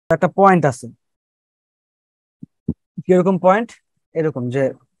একটা পয়েন্ট আছে, কিরকম পয়েন্ট, এরকম যে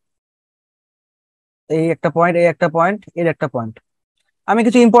এই একটা পয়েন্ট, এই একটা পয়েন্ট, এর একটা পয়েন্ট। আমি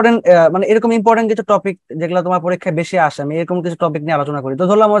কিছু ইম্পর্টেন্ট মানে এরকম ইম্পর্টেন্ট কিছু টপিক যেগুলো তোমার পরীক্ষায় বেশি আসে, আমি এরকম কিছু টপিক নিয়ে আলোচনা করি। তো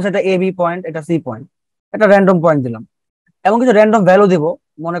ধরলাম হচ্ছে এটা এ বি পয়েন্ট, এটা সি পয়েন্ট, একটা র্যান্ডম পয়েন্ট দিলাম এবং কিছু র্যান্ডম ভ্যালু দিব।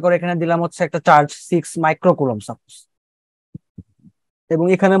 মনে করে এখানে দিলাম হচ্ছে একটা চার্জ 6 মাইক্রোকুলম সাপোজ, এবং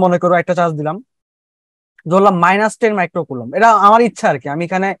এখানে মনে করো একটা চার্জ দিলাম, ধরলাম -10 মাইক্রোকুলম। এটা আমার ইচ্ছা আর কি, আমি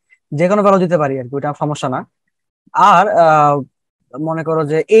এখানে যে কোনো ভ্যালু দিতে পারি আর কি, ওটা সমস্যা না। আর মনে করো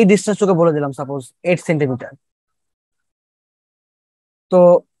যে এই ডিস্টেন্সটুকু বলে দিলাম সাপোজ 8 সেন্টিমিটার। তো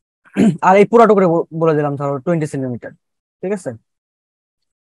আর এই পুরাটুকু বলে দিলাম ধরো 20 সেন্টিমিটার। ঠিক আছে।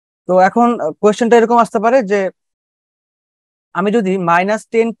 তো এখন কোয়েশ্চেনটা এরকম আসতে পারে যে আমি যদি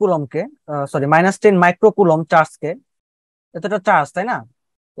 -10 কুলমকে, সরি -10 মাইক্রোকুলম চার্জকে, এতটা চার্জ তাই না,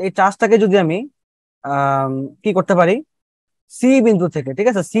 এই চার্জটাকে যদি আমি কি করতে পারি, সি বিন্দু থেকে, ঠিক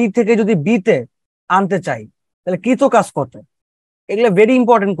আছে, সি থেকে যদি বি তে আনতে চাই, তাহলে কৃত কাজ কত? এগুলো ভেরি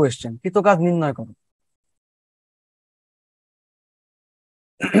ইম্পর্টেন্ট কোয়েশ্চেন, কৃত কাজ নির্ণয় করো।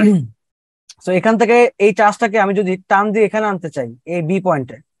 তো এখান থেকে এই চার্জটাকে আমি যদি টান দিয়ে এখানে আনতে চাই এই বি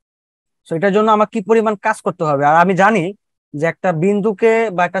পয়েন্টে, তো এটার জন্য আমার কি পরিমাণ কাজ করতে হবে? আর আমি জানি যে একটা বিন্দুকে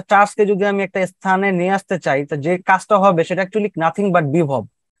বা একটা চার্জকে যদি আমি একটা স্থানে নিয়ে আসতে চাই, তো যে কাজটা হবে সেটা অ্যাকচুয়ালি নাথিং বাট বিভব।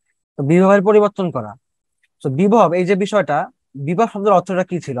 তো বিভবের পরিবর্তন করা। তো বিভব, এই যে বিষয়টা, বিভব শব্দের অর্থটা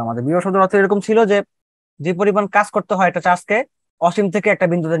কি ছিল আমাদের? বিভব শব্দের অর্থ এরকম ছিল যে যে পরিমাণ কাজ করতে হয় একটা চার্জকে অসীম থেকে একটা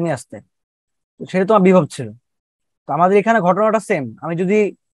বিন্দুতে নিয়ে আসতে, তো সেটা তোমার বিভব ছিল। তো আমাদের এখানে ঘটনাটা সেম, আমি যদি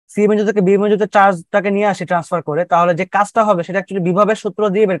সি বিন্দু থেকে বি বিন্দুতে চার্জটাকে নিয়ে আসি ট্রান্সফার করে, তাহলে যে কাজটা হবে সেটা অ্যাকচুয়ালি বিভবের সূত্র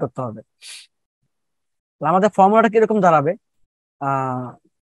দিয়ে বের করতে হবে। তো আমাদের ফর্মুলাটা কিরকম দাঁড়াবে? আহ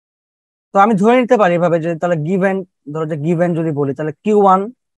তো আমি ধরে নিতে পারি এভাবে যে তাহলে গিভেন, ধরো যে গিভেন যদি বলি তাহলে কিউ 1,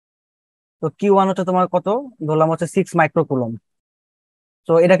 তো কিউ 1 হচ্ছে তোমার কত, ধরলাম হচ্ছে 6 মাইক্রোকুলম।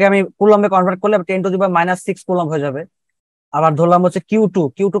 তো এটাকে আমি কুলম্বে কনভার্ট করলে 10⁻⁻⁶ কুলম্ব হয়ে যাবে। আবার ধরলাম হচ্ছে কিউ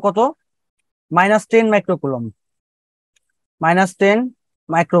টু কত, -10 মাইক্রোকুলম, -10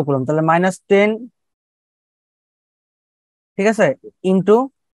 মাইক্রোকুলম, তাহলে -10, ঠিক আছে, ইন্টু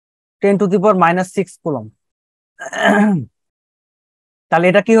 10⁻⁻⁶ কুলম। তাহলে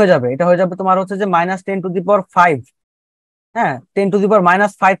এটা কি হয়ে যাবে? এটা হয়ে যাবে তোমার হচ্ছে যে -10⁵, হ্যাঁ,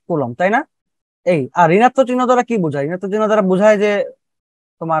 10⁻⁻5 কুলম, তাই না? এই আর ঋণাত্মক চিহ্ন দ্বারা কি বোঝায়? ঋণাত্মক চিহ্ন দ্বারা বোঝায় যে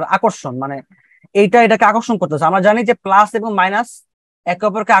তোমার আকর্ষণ, মানে এইটা এটাকে আকর্ষণ করতেছে। আমরা জানি যে প্লাস এবং মাইনাস একে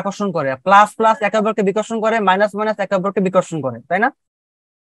অপরকে আকর্ষণ করে, প্লাস প্লাস একে অপরকে বিকর্ষণ করে, মাইনাস মাইনাস একে অপরকে বিকর্ষণ করে, তাই না?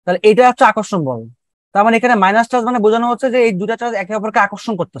 তাহলে এইটা হচ্ছে আকর্ষণ বল। তার মানে এখানে মাইনাস চার্জ মানে বোঝানো হচ্ছে যে এই দুটা চার্জ একে অপরকে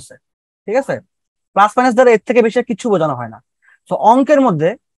আকর্ষণ করতেছে। ঠিক আছে। প্লাস মাইনাস দ্বারা এর থেকে বেশি কিছু বোঝানো হয় না। তো অঙ্কের মধ্যে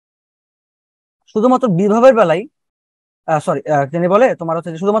শুধুমাত্র বিভবের বেলায়, সরি, তিনি বলে তোমার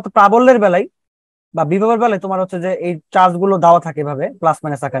হচ্ছে যে শুধুমাত্র প্রাবল্যের বেলায় বা বিভবের বেলায় তোমার হচ্ছে যে এই চার্জ গুলো দেওয়া থাকে এভাবে প্লাস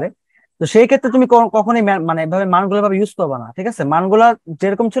মাইনাস আকারে। তো সেই ক্ষেত্রে তুমি কখনোই মানে এভাবে মানগুলো ভাবে ইউজ করবে না। ঠিক আছে, মানগুলা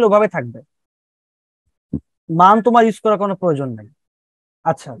যেরকম ছিল ওভাবে থাকবে, মান তোমার ইউজ করার কোনো প্রয়োজন নেই।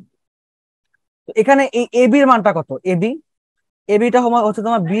 আচ্ছা, তো এখানে এই এবির মানটা কত? এবিটা হচ্ছে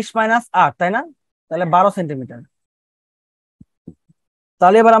তোমার 20 - 8, তাই না? তাহলে 12 সেন্টিমিটার।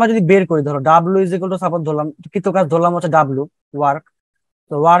 তাহলে এবার আমরা যদি বের করি, ধরো W is equal to, suppose ধরলাম কৃত কাজ, ধরলাম হচ্ছে ডাব্লিউ ওয়ার্ক।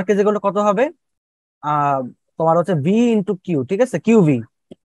 তো ওয়ার্ক ইজ ইকুয়াল টু কত হবে? আহ তোমার হচ্ছে ভি ইন্টু কিউ, ঠিক আছে, QV.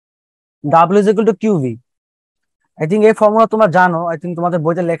 W is equal to QV. I think এই ফর্মুলা তোমরা জানো, আই থিঙ্ক তোমাদের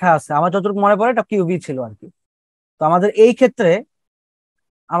বইতে লেখা আছে, আমার যতটুকু মনে পড়ে এটা কিউভি ছিল আর কি। তো আমাদের এই ক্ষেত্রে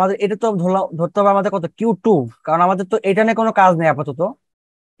আমাদের এটা তো ধরতে হবে আমাদের কত, কিউ 2, কারণ আমাদের তো এটা নিয়ে কোনো কাজ নেই আপাতত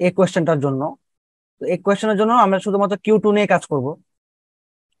এই কোয়েশ্চেনটার জন্য। তো এই কোয়েশ্চেনের জন্য আমরা শুধুমাত্র কিউ 2 নিয়ে কাজ করব।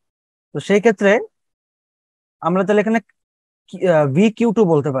 তো সেই ক্ষেত্রে আমরা তাহলে এখানে ভি কিউ 2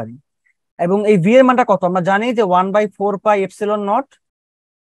 বলতে পারি। এবং এই ভি এর মানটা কত? আমরা জানি যে 1/4πε0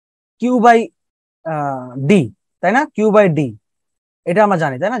 কিউ ডি, তাই না? কিউ/ডি, এটা আমরা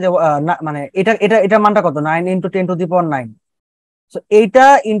জানি, তাই না? যে মানে এটা মানটা কত, 9 × 10⁹ তো এইটা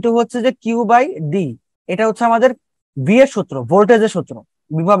ইন্টু হচ্ছে যে কিউ/ডি, এটা হচ্ছে আমাদের ভি এর সূত্র, ভোল্টেজের সূত্র,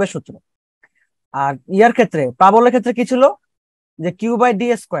 বিভবের সূত্র। আর ইয়ার ক্ষেত্রে, প্রাবল্যের ক্ষেত্রে কি ছিল? যে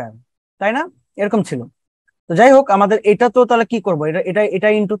কিউ/ডি², তাই না? এরকম ছিল। তো যাই হোক, আমাদের এটা তো তাহলে কি করবো, এটা এটা এটা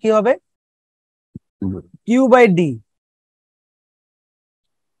ইন্টু কি হবে, কিউ/ডি।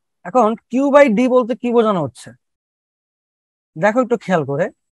 এখন কিউ/ডি বলতে কি বোঝানো হচ্ছে দেখো একটু খেয়াল করে,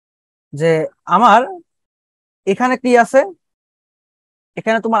 যে আমার এখানে কি আছে,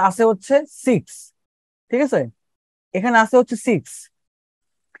 এখানে তোমার আছে হচ্ছে 6, ঠিক আছে, এখানে আছে হচ্ছে 6,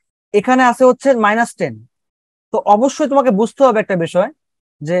 এখানে আছে হচ্ছে -10। তো অবশ্যই তোমাকে বুঝতে হবে একটা বিষয়,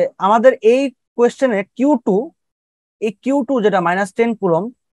 যে আমাদের এই কোয়েশ্চেনে কিউ 2, এই কিউ 2 যেটা -10 কুলম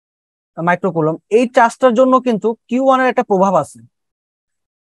মাইক্রোকুলম, এই চার্জটার জন্য কিন্তু কিউ 1 এর একটা প্রভাব আছে,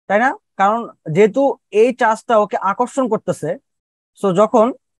 তাই না? কারণ যেহেতু এই চার্জটা ওকে আকর্ষণ করতেছে, সো যখন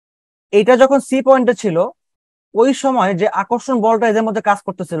এইটা যখন সি পয়েন্টে ছিল, ওই সময় যে আকর্ষণ বলটা এদের মধ্যে কাজ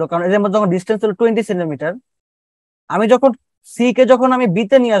করতেছিল, কারণ এদের মধ্যে যখন ডিস্টেন্স ছিল 20 সেন্টিমিটার, আমি যখন সি কে যখন আমি বি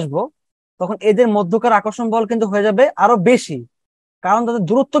তে নিয়ে আসবো, তখন এদের মধ্যকার আকর্ষণ বল কিন্তু হয়ে যাবে আরো বেশি, কারণ তাদের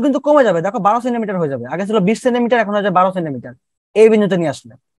দূরত্ব কিন্তু কমে যাবে। দেখো 12 সেন্টিমিটার হয়ে যাবে, আগে ছিল 20 সেন্টিমিটার, এখন হয়ে যাবে 12 সেন্টিমিটার এই বিন্দুতে নিয়ে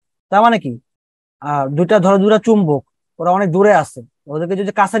আসলে। তার মানে কি, দুটা চুম্বক, ওরা অনেক দূরে আছে, ওদেরকে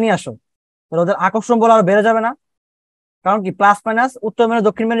যদি কাছে নিয়ে আসো, তাহলে ওদের আকর্ষণ বল আরো বেড়ে যাবে না? কারণ কি, প্লাস মাইনাস উত্তর মেরু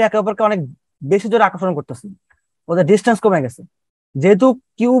দক্ষিণ মেরু একে অপরকে অনেক বেশি জোরে আকর্ষণ করতেছে, ওদের ডিস্টেন্স কমে গেছে। যেহেতু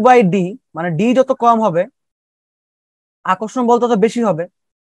কিউ বাই ডি, মানে ডি যত কম হবে আকর্ষণ বল তত বেশি হবে,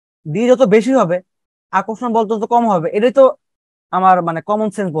 ডি যত বেশি হবে আকর্ষণ বল তত কম হবে। এটাই তো আমার মানে কমন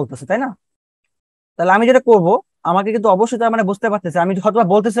সেন্স বলতেছে, তাই না? তাহলে আমি যেটা করব, আমাকে কিন্তু অবশ্যই তার মানে বুঝতে পারতেছে, আমি হয়তো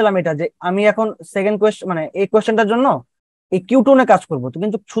বলতেছিলাম এটা যে আমি এখন সেকেন্ড কোয়েশ্চন মানে এই কোয়েশ্চেনটার জন্য এই কিউ2 কাজ করবো, তো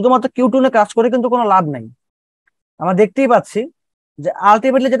কিন্তু শুধুমাত্র কিউ2 কাজ করে কিন্তু কোনো লাভ নাই। আমরা দেখতেই পাচ্ছি যে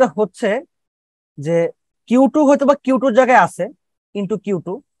আলটিমেটলি যেটা হচ্ছে যে কিউ2 হয়তো বা কিউ2 জায়গায় আছে ইন্টু কিউ2,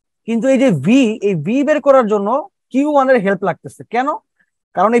 কিন্তু এই যে ভি, এই ভি বের করার জন্য কিউ1 এর হেল্প লাগতেছে। কেন?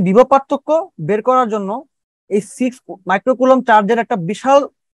 কারণ এই বিভব পার্থক্য বের করার জন্য এই 6 মাইক্রোকুলম চার্জের একটা বিশাল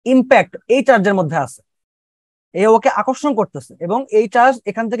ইম্প্যাক্ট এই চার্জের মধ্যে আছে, এ ওকে আকর্ষণ করতেছে, এবং এই চার্জ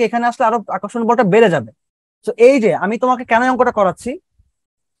এখান থেকে এখানে আসলে আরো আকর্ষণ বলটা বেড়ে যাবে। তো এই যে আমি তোমাকে কেন অঙ্কটা করাচ্ছি,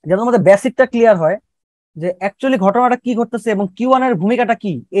 যেন তোমাদের বেসিকটা ক্লিয়ার হয় যে অ্যাকচুয়ালি ঘটনাটা কি ঘটতেছে এবং কিউ1 এর ভূমিকাটা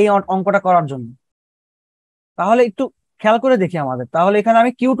কি এই অঙ্কটা করার জন্য। তাহলে একটু খেয়াল করে দেখি আমাদের, তাহলে এখানে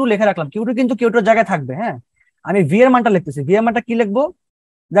আমি কিউ2 লিখে রাখলাম, কিউ2 কিন্তু কিউ2 জায়গায় থাকবে। হ্যাঁ, আমি ভি এর মানটা লিখতেছি, ভি এর মানটা কি লিখবো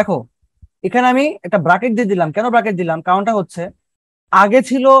দেখো, এখানে আমি একটা ব্র্যাকেট দিয়ে দিলাম। কেন ব্র্যাকেট দিলাম? কারণটা হচ্ছে আগে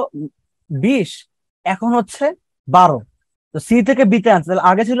ছিল 20, এখন হচ্ছে 12। তো সি থেকে বিতে আনছে, তাহলে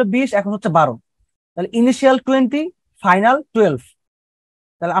আগে ছিল 20, এখন হচ্ছে 12, তাহলে ইনিশিয়াল 20, ফাইনাল 12।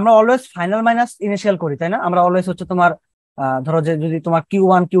 তাহলে আমরা অলওয়েজ ফাইনাল মাইনাস ইনিশিয়াল করি, তাই না? আমরা অলওয়েজ হচ্ছে তোমার ধরো যে যদি তোমার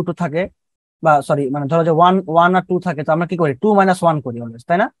কিউ1 কিউ2 থাকে, বা সরি মানে ধরো যে ওয়ান ওয়ান আর টু থাকে, তো আমরা কি করি 2 - 1 করি অলওয়েজ,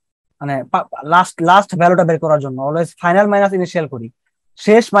 তাই না? মানে লাস্ট লাস্ট ভ্যালুটা বের করার জন্য অলওয়েজ ফাইনাল মাইনাস ইনিশিয়াল করি,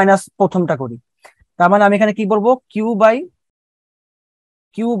 শেষ মাইনাস প্রথমটা করি। তার মানে আমি এখানে কি বলবো, কিউ বাই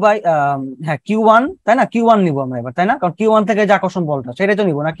হ্যাঁ কিউ1, তাই না? কিউ1 নিবো আমরা এবার, তাই না? কারণ কিউ1 থেকে যে আকর্ষণ বলটা সেটাই তো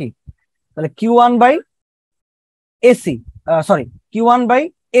নিবো নাকি। তাহলে কিউ1 by AC, sorry কিউ1 by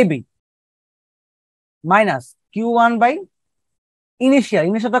AB minus কিউ1 by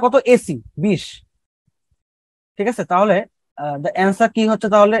ইনিশিয়ালটা কত, এসি 20। ঠিক আছে, তাহলে দ্য অ্যান্সার কি হচ্ছে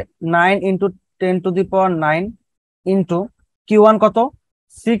তাহলে, 9 × 10⁻⁹ ইন্টু কিউ1 কত,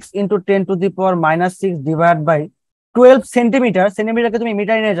 6 × 10⁻⁻6 ডিভাইড বাই 12 সেন্টিমিটার, সেন্টিমিটারকে তুমি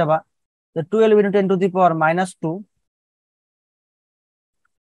মিটারে নিয়ে যাবা, 12 × 10⁻⁻2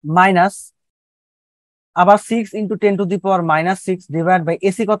 মাইনাস আবার 6 × 10⁻⁶ ডিভাইড বাই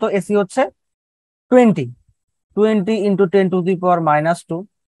এসি কত, এসি হচ্ছে 20, 20 × 10⁻⁻2।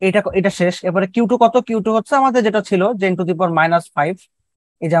 এটা শেষ। এবারে কিউ2 কত, কিউ2 হচ্ছে আমাদের যেটা ছিল যে 10⁻⁵,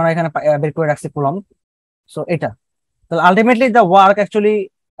 এই যে আমরা এখানে বের করে রাখছি কুলম্ব। সো এটা, তাহলে আলটিমেটলি দ্য ওয়ার্ক অ্যাকচুয়ালি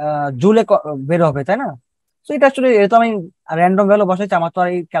জুলে বের হবে, তাই না? সো এটা অ্যাকচুয়ালি, এটা আমি র্যান্ডম ভ্যালু বসাইছি, আমার তো আর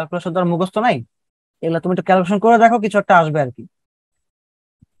এই ক্যালকুলেশন তো আর মুখস্থ নাই, এগুলো তুমি একটু ক্যালকুলেশন করে দেখো, কিছু একটা আসবে আর কি,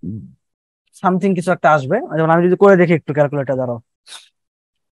 সামথিং কিছু একটা আসবে। যেমন আমি যদি করে দেখি একটু ক্যালকুলেটর দ্বারা,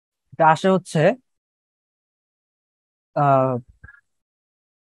 এটা আসে হচ্ছে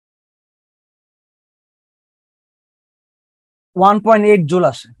 1.8 জুল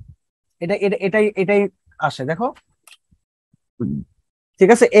আসে। এটাই আসে, দেখো। ঠিক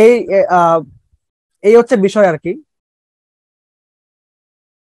আছে, এই হচ্ছে বিষয় আর কি।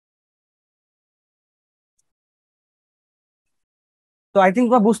 তো আই থিঙ্ক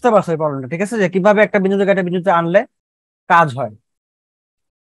তোমরা বুঝতে পারছো এই প্রবলেমটা, ঠিক আছে, যে কিভাবে একটা বিন্দু থেকে একটা বিন্দুতে আনলে কাজ হয়।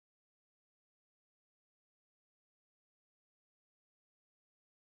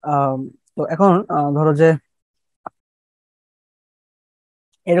 আম, তো এখন ধরো যে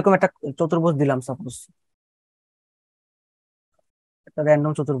এরকম একটা চতুর্ভুজ দিলাম, সাপোজ একটা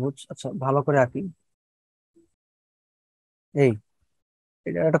র্যান্ডম চতুর্ভুজ, আচ্ছা ভালো করে আঁকি। এই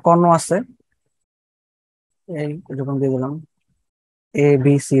এটা একটা কর্ণ আছে, এই এরকম দিয়ে দিলাম,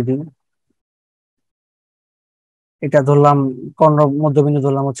 ABCD। এটা ধরলাম কর্ণ, মধ্যবিন্দু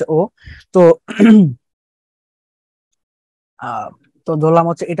ধরলাম হচ্ছে ও। তো আহ, তো ধরলাম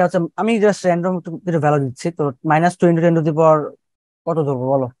হচ্ছে এটা হচ্ছে, আমি জাস্ট র্যান্ডম কিছু ভ্যালু দিচ্ছি, তো -20 × 10⁻, কত ধরবো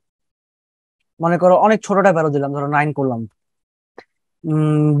বলো? মনে করো অনেক ছোটটা ভ্যালু দিলাম, ধরো 9 করলাম।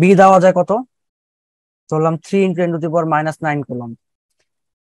 বি দেওয়া যায় কত, ধরলাম 3 × 10⁻⁹ করলাম,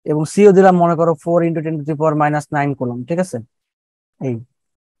 এবং সিও দিলাম মনে করো 4 × 10⁻⁹ করলাম। ঠিক আছে, এই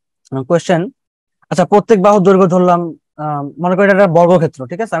কোয়েশ্চেন। আচ্ছা, প্রত্যেক বাহুর দৈর্ঘ্য ধরলাম মনে করি এটা একটা বর্গক্ষেত্র,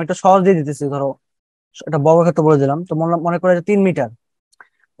 ঠিক আছে, আমি একটা সহজ দিয়ে দিতেছি, ধরো একটা বর্গক্ষেত্র বলে দিলাম। তো মনে করে যে 3 মিটার,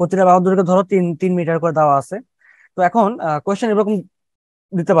 প্রতিটা বাহুর দৈর্ঘ্য ধরো 3 মিটার করে দেওয়া আছে। তো এখন কোয়েশ্চেন এরকম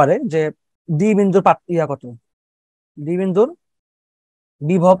দিতে পারে যে ডি বিন্দুর কত, ডি বিন্দুর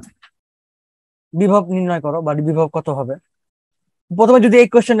বিভব বিভব নির্ণয় করো, বা বিভব কত হবে। প্রথমে যদি এই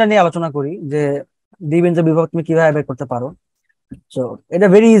কোয়েশ্চেনটা নিয়ে আলোচনা করি যে ডি বিন্দুর বিভব তুমি কিভাবে বের করতে পারো। তো এটা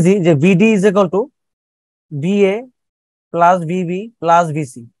ভেরি ইজি, যে ভিডি is equal to VA plus VB plus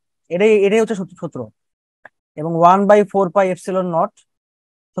VC, এটাই হচ্ছে সূত্র। এবং 1/4 পাই এপসিলন নট।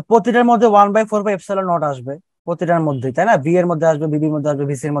 তো প্রতিটার মধ্যে 1/4 পাই এপসিলন নট আসবে, প্রতিটার মধ্যেই, তাই না? ভি এর মধ্যে আসবে, বিবির মধ্যে আসবে,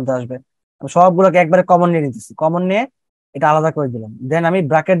 ভিসি এর মধ্যে আসবে। আমি সবগুলোকে একবারে কমন নিয়ে নিতেছি, কমন নিয়ে এটা আলাদা করে দিলাম, দেন আমি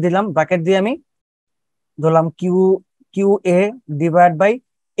ব্র্যাকেট দিলাম, ব্র্যাকেট দিয়ে আমি ধরলাম Q, Q A divide by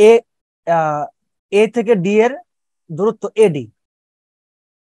এ, এ থেকে ডি এর দূরত্ব এডি,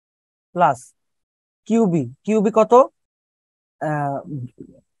 প্লাস কিউবি, কিউবি কত,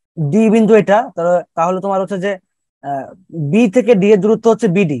 ডি বিন্দু এটা, তাহলে তোমার হচ্ছে যে বি থেকে ডি এর দূরত্ব হচ্ছে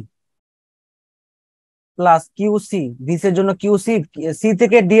বিডি, প্লাস কিউসি, ভিসের জন্য কিউসি, সি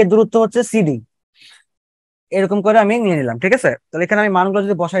থেকে ডি এর দূরত্ব হচ্ছে সিডি। এরকম করে আমি নিয়ে নিলাম, ঠিক আছে। তাহলে এখানে আমি মানগুলো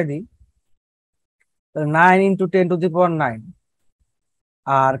যদি বসাই দিই, তাহলে 9 × 10⁹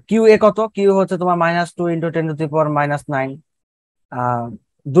 আর কিউ এ কত, কিউ হচ্ছে তোমার -2 × 10⁻৯। আহ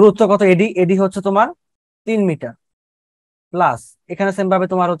দূরত্ব কত, এডি, এডি হচ্ছে তোমার 3 মিটার, প্লাস এখানে সেম ভাবে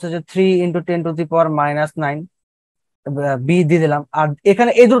তোমার হচ্ছে যে 3 × 10⁻৯ বি দিয়ে দিলাম। আর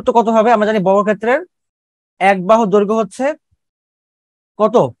এখানে এই দূরত্ব কত হবে, আমরা জানি বর্গক্ষেত্রের এক বাহুর দৈর্ঘ্য হচ্ছে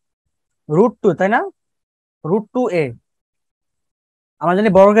কত, √2, তাই না? √2a। আমরা জানি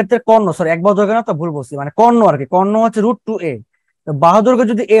বর্গক্ষেত্রের কর্ণ, সরি এক বাহু দৈর্ঘ্য না, তো ভুল বলছি, মানে কর্ণ আর কি, কর্ণ হচ্ছে √2a। তো বাহু দৈর্ঘ্য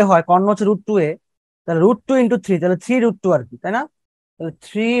যদি এ হয়, কর্ণ হচ্ছে √2a, তাহলে √2 × 3, তাহলে 3√2 আর কি, তাই না? তাহলে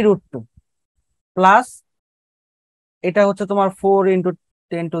 3√2 প্লাস এটা হচ্ছে তোমার 4 ×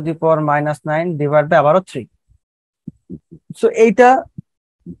 10⁻৯ ডিভাইড বাই আবারও 3। সো এইটা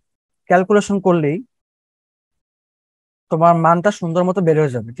ক্যালকুলেশন করলেই তোমার মানটা সুন্দর মতো বের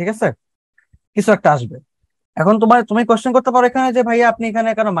হয়ে যাবে, ঠিক আছে, কিছু একটা আসবে। এখন তুমি কোশ্চেন করতে পারো এখানে যে ভাইয়া আপনি এখানে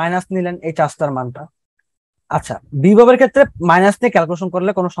কেন মাইনাস নিলেন এই চার্জটার মানটা। আচ্ছা, বিভবের ক্ষেত্রে মাইনাস নিয়ে ক্যালকুলেশন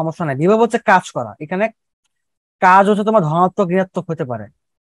করলে কোনো সমস্যা নাই, বিভব হচ্ছে কাজ করা, এখানে কাজ হচ্ছে তোমার ধনাত্মক ঋণাত্মক হতে পারে,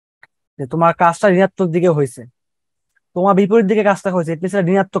 যে তোমার কাজটা ঋণাত্মক দিকে হয়েছে, তোমার বিপরীত দিকে কাজটা হয়েছে, এটা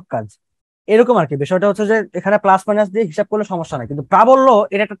ঋণাত্মক কাজ, এরকম আর কি। বিষয়টা হচ্ছে যে এখানে প্লাস মাইনাস দিয়ে হিসাব করলে সমস্যা নাই, কিন্তু প্রাবল্য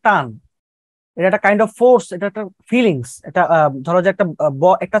এটা একটা টান, এটা একটা কাইন্ড অফ ফোর্স, এটা একটা ফিলিংস, এটা ধরো যে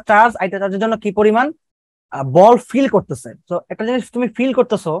একটা চার্জ, একটা চার্জের জন্য কি পরিমাণ বল ফিল করতেছে, তো একটা জিনিস তুমি ফিল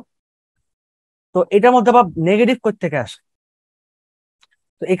করতেছো, তো এটার মধ্যে আবার নেগেটিভ কই থেকে আসে।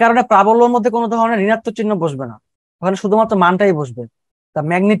 তো এই কারণে প্রাবল্যের মধ্যে কোনো ধরনের ঋণাত্মক চিহ্ন বসবে না, ওখানে শুধুমাত্র মানটাই বসবে, তা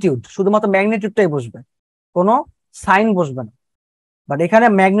ম্যাগনিটিউড, শুধুমাত্র ম্যাগনিটিউডটাই বসবে, কোনো সাইন বসবে না। বাট এখানে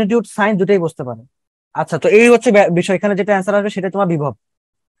ম্যাগনিটিউড সাইন দুটাই বসতে পারে। আচ্ছা, তো এই হচ্ছে বিষয়, এখানে যেটা অ্যান্সার আসবে সেটা তোমার বিভব।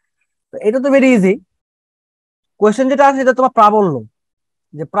 তো এটা তো ভেরি ইজি। কোয়েশ্চেন যেটা আছে সেটা তোমার প্রাবল্য,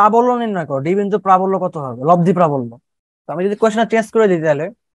 যে প্রাবল্য নির্ণয় করো, ডি বিন্দু প্রাবল্য কত হবে, লব্ধি প্রাবল্য। তো আমি যদি কোয়েশ্চেনটা চেঞ্জ করে দিই, তাহলে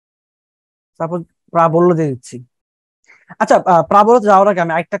সাপোজ প্রাবল্য দিয়ে দিচ্ছি। আচ্ছা, প্রাবল্য যাওয়ার আগে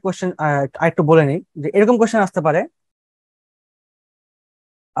আমি আরেকটা কোয়েশ্চেন আরেকটু বলে নিই, যে এরকম কোয়েশ্চেন আসতে পারে,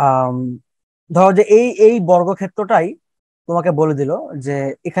 আহ ধরো যে এই এই বর্গক্ষেত্রটাই তোমাকে বলে দিল যে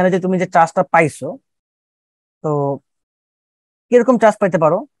এখানে যে তুমি যে চার্জটা পাইছো, তো কিরকম চার্জ পাইতে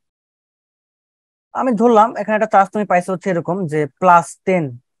পারো। আমি ধরলাম এখানে একটা চার্জ তুমি পাইছো হচ্ছে এরকম, যে +10,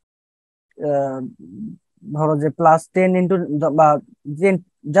 ধরো যে +10 ইন্টু, বা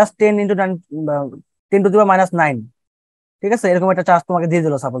জাস্ট 10 × 9, 10⁻⁹, ঠিক আছে, এরকম একটা চার্জ তোমাকে দিয়ে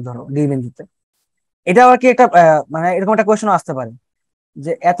দিল সাপোজ, ধরো ডি বিন্দুতে। এটা আর কি একটা মানে এরকম একটা কোয়েশ্চেন আসতে পারে,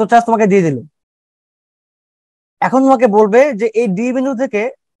 যে এত চার্জ তোমাকে দিয়ে দিল, এখন তোমাকে বলবে যে এই ডি বিন্দু থেকে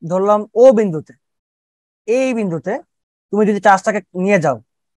ধরলাম ও বিন্দুতে, এই বিন্দুতে তুমি যদি চার্জটাকে নিয়ে যাও,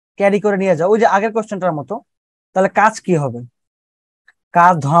 ক্যারি করে নিয়ে যাও, ওই যে আগের কোয়েশ্চেনটার মতো, তাহলে কাজ কি হবে,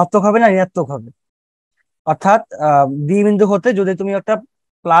 কাজ ধনাত্মক হবে না ঋণাত্মক হবে। অর্থাৎ বি বিন্দু হতে যদি তুমি একটা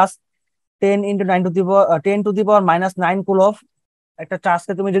 +10 × 10⁻৯ কুলম্ব একটা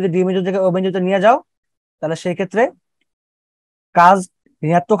চার্জকে তুমি যদি ডি বিন্দু থেকে ও বিন্দুতে নিয়ে যাও, তাহলে সেই ক্ষেত্রে কাজ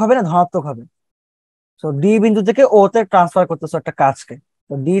ঋণাত্মক হবে না ধনাত্মক হবে। তো ডি বিন্দু থেকে ও তে ট্রান্সফার করতেছো একটা কাজকে,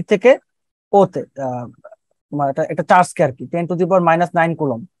 তো ডি থেকে ও তে তোমার একটা চার্জকে আর কি 10⁻⁹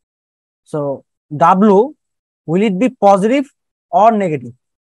 coulomb. So W, will it be positive or negative,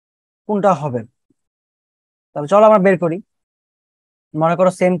 কোনটা হবে? তাহলে চলো আমরা বের করি। মনে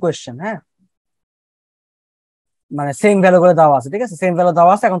করো সেম কোয়েশ্চেন, হ্যাঁ, মানে সেম ভ্যালু করে দেওয়া আছে, ঠিক আছে, সেম ভ্যালু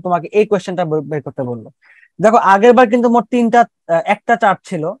দেওয়া আছে, এখন তোমাকে এই কোয়েশ্চেনটা বের করতে বললো। দেখো আগের বার কিন্তু মোট তিনটা, একটা চার্ট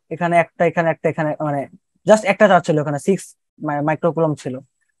ছিল, এখানে একটা, এখানে একটা, এখানে মানে জাস্ট একটা চার্জ ছিল, এখানে 6 মাইক্রোকুলম ছিল।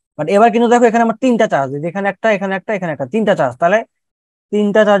 বাট এবার কিন্তু দেখো এখানে আমার তিনটা চার্জ, এখানে একটা, এখানে একটা, এখানে একটা, তিনটা চার্জ, তাহলে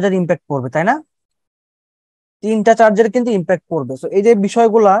তিনটা চার্জের ইম্প্যাক্ট পড়বে, তাই না? তিনটা চার্জের কিন্তু ইম্প্যাক্ট পড়বে। তো এই যে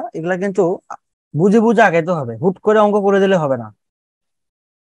বিষয়গুলা, এগুলা কিন্তু বুঝে বুঝে আগাইতে হবে, হুট করে অঙ্ক করে দিলে হবে না।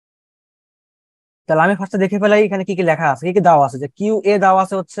 তাহলে আমি ফার্স্টে দেখে ফেলাই এখানে কি কি লেখা আছে, কি কি দেওয়া আছে। যে কিউ এ দেওয়া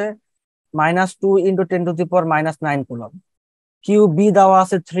আছে হচ্ছে -2 × 10⁻⁹ কুলম। কিউ বি দেওয়া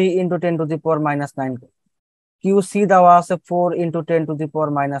আছে 3 × 10⁻⁹ কুলম। কিউ সি দেওয়া আছে 4 ×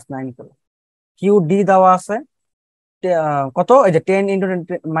 10⁻⁹ কুলম। কিউ ডি দেওয়া আছে কত, এই যে 10 ×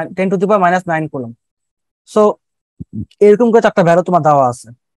 10⁻⁹ কুলম। এরকম করে চারটা ভ্যালু তোমার দেওয়া আছে।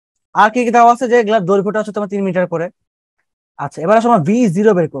 আর কি কি দেওয়া আছে, যে এগুলার দৈর্ঘ্যটা হচ্ছে তোমার 3 মিটার করে। আচ্ছা, এবার আসলে আমরা ভি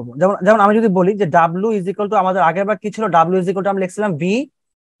জিরো বের করবো। যেমন যেমন আমি যদি বলি যে ডাব্লিউ ইজ ইকুয়াল টু, আমাদের আগের বার কি ছিল, ডাব্লিউ ইজ ইকুয়াল টু আমরা লিখছিলাম ভি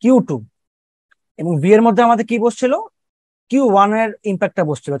কিউ টু, এবং ভি এর মধ্যে আমাদের কি বসছিল, কিউ ওয়ান এর ইম্প্যাক্টটা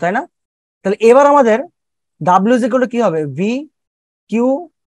বসছিল, তাই না? তাহলে এবার আমাদের ডাব্লিউ ইজ ইকুয়াল টু কি হবে, ভি কিউ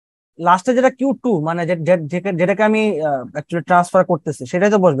লাস্টে যেটা কিউ টু, মানে যেটাকে আমি অ্যাকচুয়ালি ট্রান্সফার করতেছি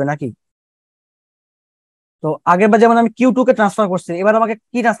সেটাই তো বসবে নাকি? তো আগের বার যেমন আমি কিউ টু কে ট্রান্সফার করছি, এবার আমাকে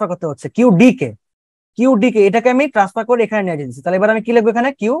কি ট্রান্সফার করতে হচ্ছে, কিউ ডি কে। কিউ ডি কে এটাকে আমি ট্রান্সফার করে এখানে নিয়ে দিচ্ছি, তাহলে এবার আমি কি লিখবো এখানে,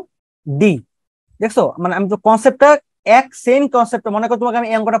 কিউ ডি। দেখছো, মানে আমি তো কনসেপ্টটা এক সেম কনসেপ্ট, মনে করো তোমাকে আমি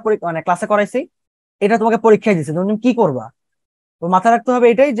এই অঙ্কটা মানে ক্লাসে করাইছি, এটা তোমাকে পরীক্ষায় দিচ্ছি, তুমি কি করবা? তো মাথায় রাখতে হবে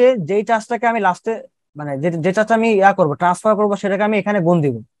এটাই, যে যেই চার্জটাকে আমি লাস্টে, মানে যে যে চার্জটা আমি করবো, ট্রান্সফার করবো, সেটাকে আমি এখানে গুণ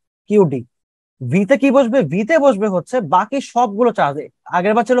দিব, কিউ ডি। ভিতে কি বসবে, ভিতে বসবে হচ্ছে বাকি সবগুলো চার্জ।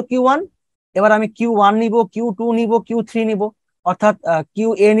 আগের বার ছিল কিউ ওয়ান, এবার আমি কিউ ওয়ান নিব, কিউ টু নিব, কিউ থ্রি নিব, অর্থাৎ কিউ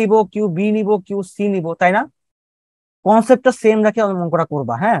এ নিব, কিউ বি নিব, কিউ সি নিব, তাই না? কনসেপ্টটা সেম রাখে অঙ্কটা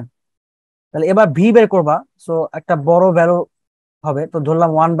করবা, হ্যাঁ। তাহলে এবার ভি বের করবা। সো একটা বড় ভ্যালু হবে, তো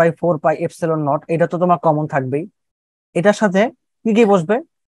ধরলাম 1/4πε0, এটা তো তোমার কমন থাকবেই। এটার সাথে কি কি বসবে?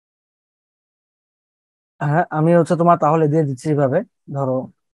 হ্যাঁ, আমি হচ্ছে তোমার তাহলে দিয়ে দিচ্ছি এইভাবে। ধরো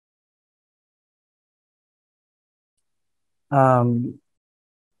আহ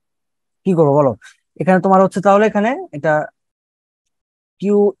কি করবো বলো, এখানে তোমার হচ্ছে তাহলে এখানে এটা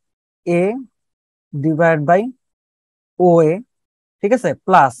কিউ এ ডিভাইড বাই ও এ, ঠিক আছে,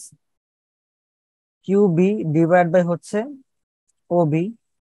 plus Q B divide by হচ্ছে ও B,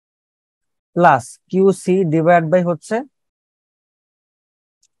 plus Q C divide by হচ্ছে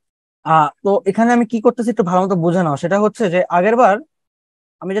তো এখানে আমি কি করতেছি একটু ভালো মতো বুঝে নাও। সেটা হচ্ছে যে আগের বার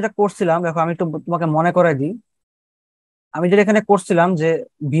আমি যেটা করছিলাম, দেখো আমি একটু তোমাকে মনে করাই দিই। আমি যেটা এখানে করছিলাম যে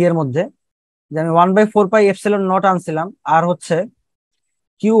বি এর মধ্যে, যে আমি 1/4πε0 আনছিলাম, আর হচ্ছে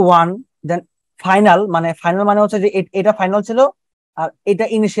কিউ ওয়ান, দেন ফাইনাল, মানে ফাইনাল মানে হচ্ছে যে এটা ফাইনাল ছিল আর এটা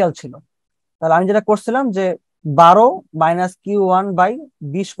ইনিশিয়াল ছিল। তাহলে আমি যেটা করছিলাম যে 12 - কিউ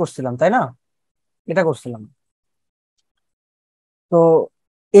ওয়ান/20 করছিলাম, তাই না? এটা করছিলাম। তো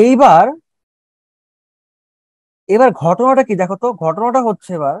এইবার এবার ঘটনাটা কি দেখো তো, ঘটনাটা হচ্ছে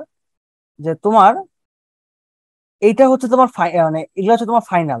এবার যে তোমার এইটা হচ্ছে তোমার মানে এগুলো হচ্ছে তোমার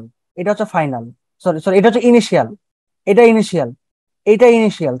ফাইনাল, এটা হচ্ছে ফাইনাল, সরি সরি, এটা হচ্ছে ইনিশিয়াল, এটা ইনিশিয়াল, এটা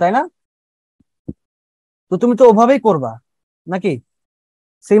ইনিশিয়াল, তাই না? তো তুমি তো ওভাবেই করবা নাকি?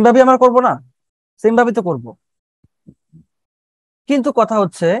 সেম ভাবে আমরা করবো না? সেম ভাবে তো করবো, কিন্তু কথা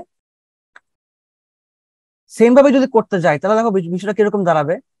হচ্ছে সেম ভাবে যদি করতে যাই, তাহলে দেখো বিষয়টা কিরকম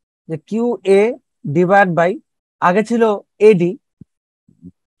দাঁড়াবে। যে কিউ এ ডিভাইড বাই, আগে ছিল এডি,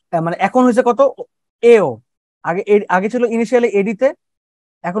 মানে এখন হয়েছে কত, এও। আগে ছিল ইনিশিয়ালি এডি তে,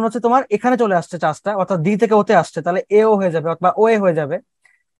 এখন হচ্ছে তোমার এখানে চলে আসছে চার্জটা, অর্থাৎ ডি থেকে ওতে আসছে, তাহলে এও হয়ে যাবে অথবা ও এ হয়ে যাবে।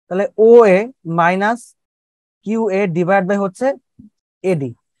 তাহলে ও এ minus Q A divide by হচ্ছে এডি,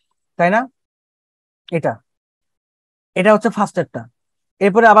 তাই না? এটা এটা হচ্ছে ফার্স্টেরটা।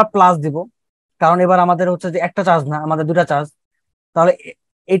 এরপরে আবার প্লাস দিব, কারণ এবার আমাদের হচ্ছে যে একটা চার্জ না, আমাদের দুটা চার্জ। তাহলে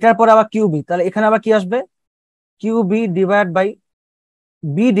এটার পরে আবার কিউবি, তাহলে এখানে আবার কি আসবে, কিউবি ডিভাইড বাই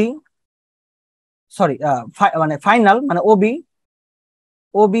বিডি, সরি, মানে ফাইনাল মানে Obi,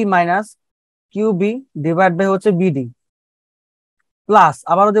 Obi minus কিউবি divide by হচ্ছে বিডি, প্লাস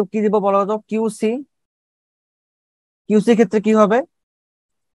আবারও কি দিব বলো তো, কিউসি। কিউসি ক্ষেত্রে কি হবে,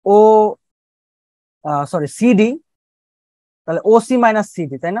 ও সরি সিডি, তাহলে ওসি মাইনাস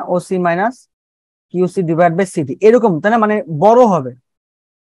সিডি, তাই না? OC minus QC divide by CD, এরকম, তাই না? মানে বড় হবে,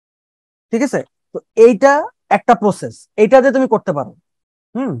 ঠিক আছে। তো এইটা একটা প্রসেস, এইটাতে তুমি করতে পারো।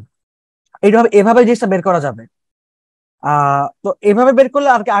 হুম, এইভাবে এভাবে জিনিসটা বের করা যাবে। তো এভাবে বের করলে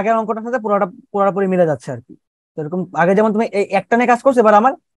আর কি আগের অঙ্কটার সাথে পুরোপুরি মিলে যাচ্ছে আর কি। তো এরকম আগে যেমন তুমি এই একটা নিয়ে কাজ করছো, এবার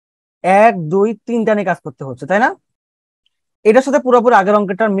আমার 1 2 3টা নিয়ে কাজ করতে হচ্ছে, তাই না? এটার সাথে পুরোপুরি আগের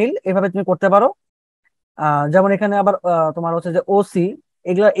অঙ্কটার মিল, এভাবে তুমি করতে পারো। যেমন এখানে আবার তোমার হচ্ছে যে ওসি,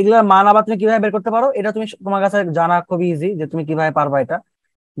 এগুলার মান আবার তুমি কিভাবে বের করতে পারো, এটা তুমি, তোমার কাছে জানা খুবই ইজি যে তুমি কিভাবে পারবা এটা।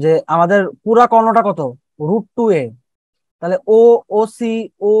 যে আমাদের পুরা কর্ণটা কত, √2a, তাহলে ও, ও সি,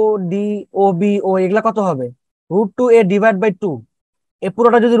 ও ডি, ও বি, ও এগুলা কত হবে? √2a divide by 2। এ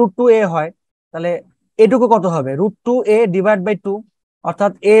পুরোটা যদি √2a হয়, তাহলে এটুকু কত হবে? √2a ডিভাইড বাই 2,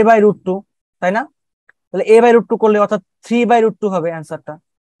 অর্থাৎ a/√2, তাই না? তাহলে a/√2 করলে অর্থাৎ 3/√2 হবে অ্যান্সারটা।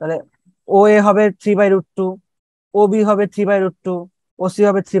 তাহলে ও এ হবে 3/√2, ও বি হবে 3/√2, ও সি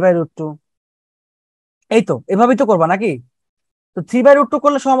হবে 3/√2। এই তো এভাবেই তো করবা নাকি? তো 3/√2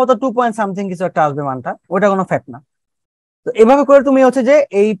 করলে সম্ভবত 2 পয়েন্ট সামথিং কিছু একটা আসবে মানটা, ওটা কোনো ফ্যাক্ট না। তো এভাবে করে তুমি হচ্ছে যে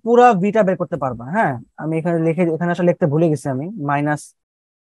এই পুরা বিটা বের করতে পারবা। হ্যাঁ, আমি এখানে লিখে, এখানে আসলে লিখতে ভুলে গেছি আমি,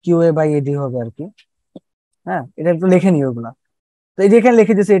 -QA/AD হবে আর কি। হ্যাঁ, এটা একটু লিখে নিও ওগুলা। তো এই যে এখানে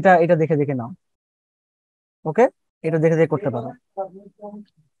লিখে দিয়েছি, এটা এটা দেখে দেখে নাও। ওকে, এটা দেখে দেখে করতে পারো।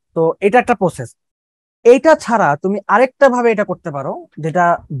 তো এটা একটা প্রসেস। এইটা ছাড়া তুমি আরেকটা ভাবে এটা করতে পারো, যেটা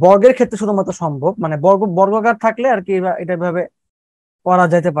বর্গের ক্ষেত্রে শুধুমাত্র সম্ভব, মানে বর্গাকার থাকলে আর কি এটা ভাবে করা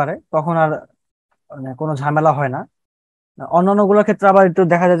যেতে পারে, তখন আর মানে কোনো ঝামেলা হয় না। অন্যান্য গুলোর ক্ষেত্রে আবার একটু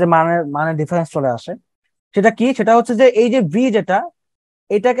দেখা যায় যে মানে ডিফারেন্স চলে আসে। সেটা কি? সেটা হচ্ছে যে এই যে ভি যেটা,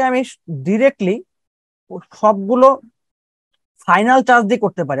 এটাকে আমি ডিরেক্টলি সবগুলো ফাইনাল চার্জ দিয়ে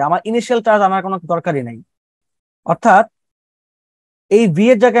করতে পারি, আমার ইনিশিয়াল চার্জ আমার কোনো দরকারই নাই। অর্থাৎ এই ভি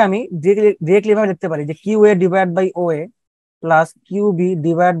এর জায়গায় আমি ডিরেক্টলি ভাবে লিখতে পারি যে Q A divide by O A plus Q B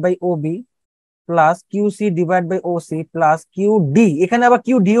divide by O B plus Q C divide by O C plus Q D, এখানে আবার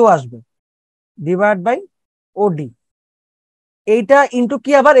কিউ ডিও আসবে, ডিভাইড বাই ও ডি। এইটা ইন্টু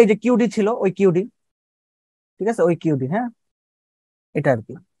কি আবার এই যে কিউডি ছিল ওই কিউডি, ঠিক আছে, ওই কিউডি। হ্যাঁ, এটা আর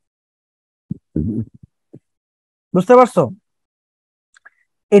কি, বুঝতে পারছো?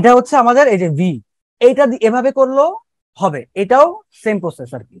 এটা হচ্ছে আমাদের এই যে ভি, এইটা এভাবে করলেও হবে, এটাও সেম প্রসেস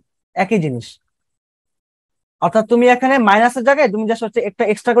আর কি, একই জিনিস। অর্থাৎ তুমি এখানে মাইনাসের জায়গায় তুমি জাস্ট হচ্ছে একটা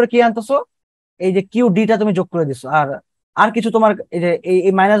এক্সট্রা করে কি আনতেছো, এই যে কিউ ডিটা তুমি যোগ করে দিছো। আর আর কিছু তোমার এই যে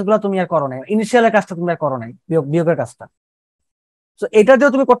এই মাইনাস গুলো তুমি আর করো নাই, ইনিশিয়ালের কাজটা তুমি আর করো নাই, বিয়োগের কাজটা। তো এটা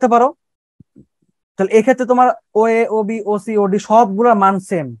দিয়েও তুমি করতে পারো। তাহলে এক্ষেত্রে তোমার ও এ, ও বি, ও সি, ও ডি সবগুলোর মান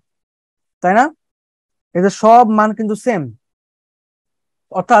সেম, তাই না? এদের সব মান কিন্তু সেম,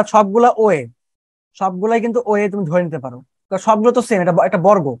 অর্থাৎ সবগুলাই কিন্তু ও এ তুমি ধরে নিতে পারো, কারণ সবগুলো তো সেম, এটা একটা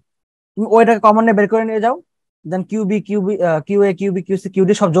বর্গ। তুমি ওইটাকে কমন নিয়ে বের করে নিয়ে যাও, দেন কিউ এ, কিউ সি, কিউ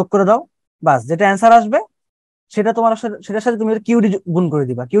ডি সব যোগ করে দাও। বাস, যেটা অ্যান্সার আসবে সেটা তোমার সেটার সাথে তুমি কিউডি গুণ করে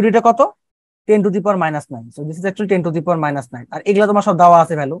দিবা। কিউডিটা কত? 10⁻⁹ সো দিস ইজ অ্যাকচুয়ালি 10⁻⁹। আর এগুলা তোমার সব দেওয়া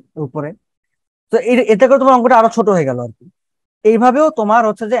আছে ভ্যালু উপরে। তো এতে করে তোমার অঙ্কটা আরো ছোট হয়ে গেল আর কি। এইভাবেও তোমার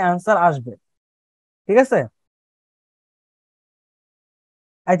হচ্ছে যে অ্যান্সার আসবে, ঠিক আছে?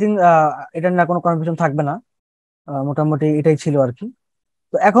 আই থিঙ্ক এটা না কোনো কনফিউশন থাকবে না। মোটামুটি এটাই ছিল আর কি।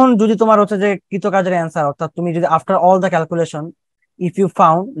 তো এখন যদি তোমার হচ্ছে যে কৃতকাজের অ্যান্সার, অর্থাৎ তুমি যদি after all the calculation if you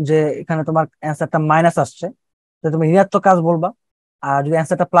found যে এখানে তোমার অ্যান্সারটা মাইনাস আসছে, তো তুমি ঋণাত্মক কাজ বলবা। আর যদি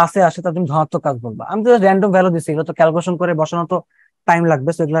অ্যান্সারটা প্লাসে আসে তাহলে তুমি ধনাত্মক কাজ বলবা। আমি তো র্যান্ডম ভ্যালু দিচ্ছি, এগুলো তো ক্যালকুলেশন করে বসানো তো টাইম লাগবে,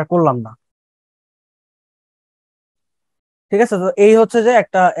 তো এগুলো আর করলাম না। ঠিক আছে, তো এই হচ্ছে যে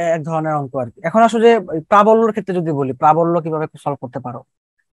একটা এক ধরনের অঙ্ক আর কি। এখন আসলে প্রাবল্যর ক্ষেত্রে যদি বলি, প্রাবল্য কিভাবে সলভ করতে পারো।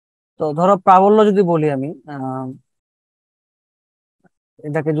 তো ধরো প্রাবল্য যদি বলি আমি,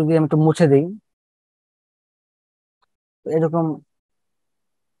 এটাকে যদি আমি একটু মুছে দিই, তো এরকম,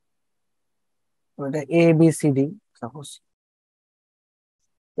 এটা ABCD সাপোজ।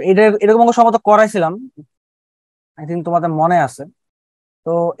 এটা এরকম অঙ্ক সম্ভবত করাইছিলাম, আই থিঙ্ক তোমাদের মনে আছে।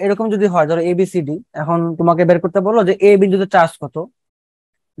 তো এরকম যদি হয়, ধরো ABCD, এখন তোমাকে বের করতে বললো যে এ বিন্দুতে চার্জ কত।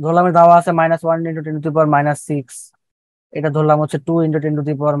 ধরলাম এর দেওয়া আছে -1 × 10⁻⁶, এটা ধরলাম হচ্ছে 2 ×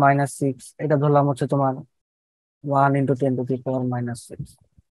 10⁻⁶, এটা ধরলাম হচ্ছে তোমার 1 × 10⁻⁶।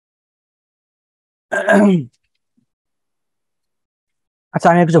 আচ্ছা,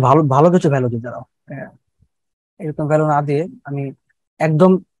 আমি কিছু ভালো ভালো কিছু ভ্যালু দিই, দাঁড়াও। হ্যাঁ, এরকম ভ্যালু না দিয়ে আমি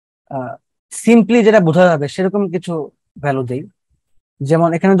একদম সিম্পলি যেটা বোঝা যাবে সেরকম কিছু ভ্যালু দিই। যেমন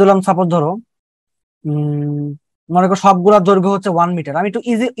এখানে ধরলাম, সাপোজ ধরো উম মনে করো সবগুলা দৈর্ঘ্য হচ্ছে 1 মিটার। আমি একটু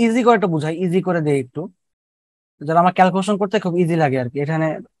ইজি ইজি করে একটু বুঝাই, ইজি করে দেই একটু, যেটা আমার ক্যালকুলেশন করতে খুব ইজি লাগে আর কি এখানে।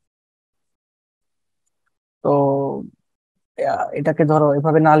 তো এটাকে ধরো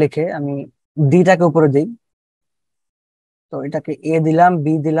এভাবে না লিখে আমি ডিটাকে উপরে দিই। তো এটাকে এ দিলাম,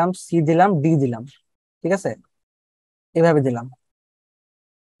 বি দিলাম, সি দিলাম, ডি দিলাম, ঠিক আছে, এভাবে দিলাম।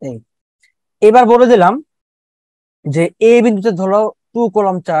 এই এবার বলে দিলাম যে এ বিন্দুতে ধরো 2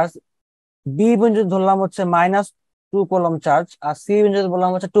 কুলম্ব চার্জ, বি বিন্দুতে ধরলাম হচ্ছে -2 কুলম্ব চার্জ, আর সি বিন্দুতে বললাম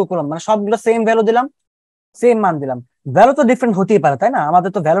হচ্ছে 2 কুলম্ব, মানে সবগুলো সেম ভ্যালু দিলাম, সেম মান দিলাম। ভ্যালু তো ডিফারেন্ট হতেই পারে, তাই না?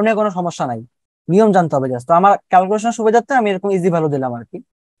 আমাদের তো ভ্যালু নিয়ে কোনো সমস্যা নাই, নিয়ম জানতে হবে জাস্ট। তো আমার ক্যালকুলেশন সুবিধার্থে আমি এরকম ইজি ভ্যালু দিলাম আর কি।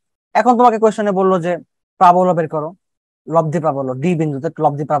 এখন তোমাকে কোয়েশ্চনে বললো যে প্রাবল্য বের করো, লব্ধি প্রাবল্য, ডি বিন্দুতে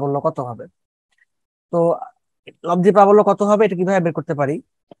লব্ধি প্রাবল্য কত হবে। তো লব্ধি প্রাবল্য কত হবে এটা কিভাবে বের করতে পারি?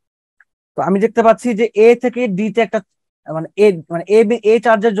 তো আমি দেখতে পাচ্ছি যে এ থেকে ডি তে একটা মানে এ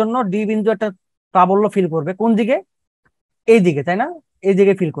চার্জের জন্য ডি বিন্দু একটা প্রাবল্য ফিল করবে কোন দিকে, এই দিকে, তাই না? এই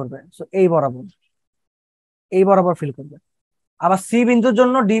দিকে ফিল করবে, সো এই বরাবর ফিল করবে। আবার সি বিন্দুর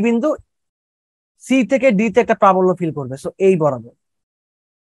জন্য ডি বিন্দু সি থেকে ডি তে একটা প্রাবল্য ফিল করবে, সো এই বরাবর।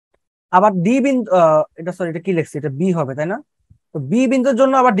 আবার ডি বিন্দু এটা সরি এটা কি লিখছি, এটা বি হবে তাই না? তো বি বিন্দুর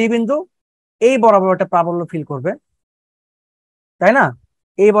জন্য আবার ডি বিন্দু এই বরাবর একটা প্রাবল্য ফিল করবে, তাই না?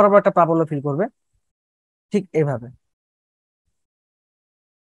 এই বরাবর একটা প্রাবল্য ফিল করবে, ঠিক এইভাবে।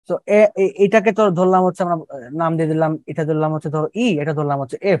 তো এটাকে তো ধরলাম হচ্ছে আমরা নাম দিয়ে দিলাম, এটা ধরলাম হচ্ছে ধরো ই, এটা ধরলাম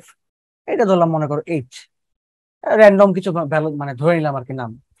হচ্ছে এফ, এটা ধরলাম মনে করো এইচ, র্যান্ডম কিছু ভ্যালু মানে ধরে নিলাম আর কি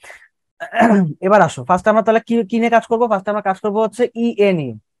নাম। এবার আসো ফার্স্ট আমরা তাহলে কি কি নিয়ে কাজ করবো, ফার্স্ট আমরা কাজ করবো হচ্ছে ই এ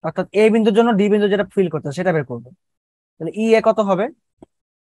নিয়ে, অর্থাৎ এ বিন্দুর জন্য ডি বিন্দু যেটা ফিল করতে সেটা বের করবো। তাহলে ই এ কত হবে,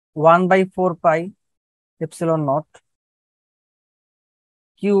 1/4 পাই epsilon naught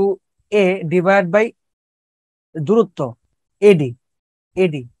Q A divide by দূরত্ব এডি,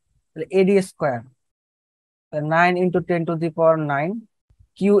 এডি তাহলে এডি স্কোয়ার 9 × 10⁻৯,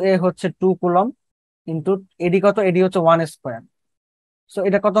 কিউ এ হচ্ছে 2 কুলম ইন্টু এডি কত, এডি হচ্ছে 1 স্কোয়ার। সো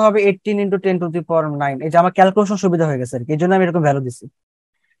এটা কত হবে 18 × 10⁻৯। এই যে আমার ক্যালকুলেশন সুবিধা হয়ে গেছে আর কি, এই জন্য আমি এরকম ভ্যালু দিচ্ছি।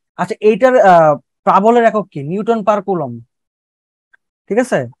 আচ্ছা এইটার প্রাবল্যের একক কি, নিউটন পার কুলম, ঠিক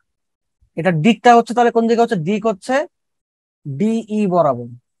আছে? এটা দিকটা হচ্ছে তাহলে কোন দিকে হচ্ছে, দিক হচ্ছে ডিই বরাবর,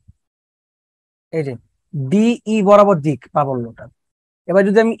 এই যে ডিই বরাবর দিক প্রাবল্যটা। এবার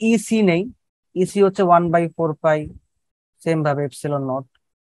যদি আমি ইসি নেই, ইসি হচ্ছে 1/4 পাই সেম ভাবে epsilon naught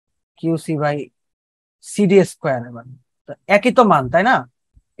Q C by CD square. এবার তো একই তো মান তাই না,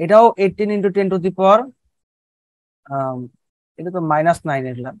 এটাও 18 × 10⁻, এটা তো -9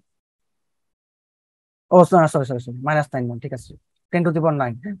 এর, ও সরি সরি সরি সরি -9 মান, ঠিক আছে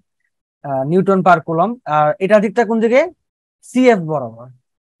 10⁻৯ নিউটন পার কুলম। আর এটা দিকটা কোন দিকে, সিএফ বরাবর,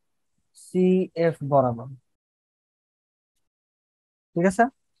 সিএফ বরাবর, ঠিক আছে?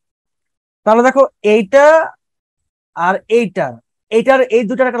 তাহলে দেখো এইটা আর এইটার, এই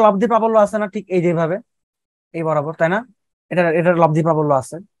দুটার একটা লব্ধি প্রাবল্য আছে না, ঠিক এই যেভাবে এই বরাবর, তাই না? এটার লব্ধি প্রাবল্য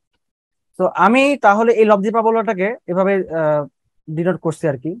আছে। তো আমি তাহলে এই লব্ধি প্রাবল্যটাকে এভাবে ডিনোট করছি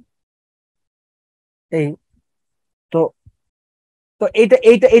আর কি, এই তো তো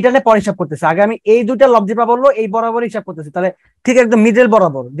এইটা নিয়ে পরে হিসাব করতেছি। আগে আমি এই দুইটা লব্ধি প্রাবল্য এই বরাবর হিসাব করতেছি, তাহলে ঠিক একদম মিডল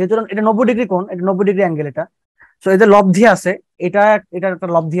বরাবর, যেহেতু এটা 90 ডিগ্রি কোণ, এটা 90 ডিগ্রি অ্যাঙ্গেল এটা। সো এদের লব্ধি আছে, এটা এটার একটা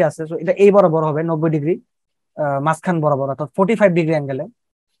লব্ধি আছে, তো এটা এই বরাবর হবে 90 ডিগ্রি মাঝখান বরাবর, অর্থাৎ 45 ডিগ্রি অ্যাঙ্গেলে।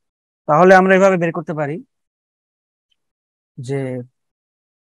 তাহলে আমরা এভাবে বের করতে পারি যে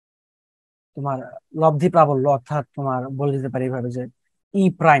তোমার লব্ধি প্রাবল্য, অর্থাৎ তোমার বলে দিতে পারি এইভাবে যে ই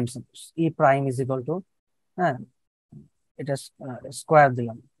prime, E prime is equal to, হ্যাঁ এটা স্কোয়ার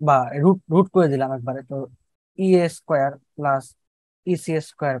দিলাম বা রুট রুট করে দিলাম একবারে, তো ই এ square plus EC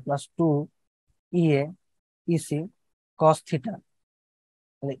square plus 2 ই এ EC cos theta,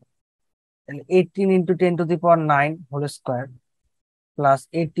 18 × 10⁻৯ whole square plus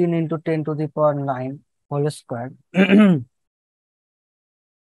 18 × 10⁻৯ whole square,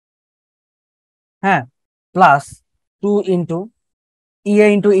 হ্যাঁ প্লাস 2 × ইএ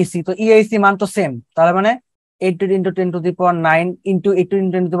ইন্টু ইসি, তো ইএসি মান তো সেম, তার মানে 18 × 10⁻৯ ইন্টু 18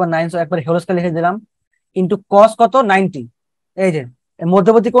 × 10⁻৯, তো একবার হোল স্কয়ার লিখে দিলাম, ইন্টু কস কত 90, এই যে এর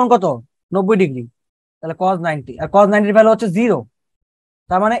মধ্যবর্তী কোণ কত 90 ডিগ্রি, তাহলে কস 90, আর কস 90 ভ্যালু হচ্ছে 0।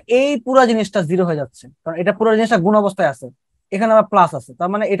 তার মানে এই পুরো জিনিসটা 0 হয়ে যাচ্ছে, কারণ এটা পুরো জিনিসটা গুণ অবস্থায় আছে, এখানে আবার প্লাস আছে, তার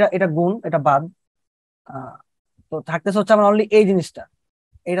মানে এটা এটা গুণ, এটা বাদ। আহ, তো থাকতেছে হচ্ছে আমার অনলি এই জিনিসটা,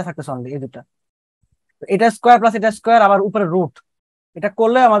 এটা থাকতেছে অনলি এই দুটা। তো এটা স্কোয়ার প্লাস এটা স্কোয়ার আবার উপরে রুট, এটা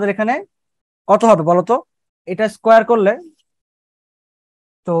করলে আমাদের এখানে কত হবে বলতো, এটা স্কোয়ার করলে,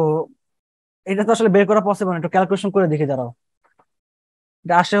 তো এটা তো আসলে বের করা পসিবল না, একটু ক্যালকুলেশন করে দেখে দাঁড়াও।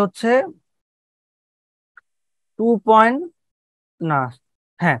 এটা আসে হচ্ছে 2 না,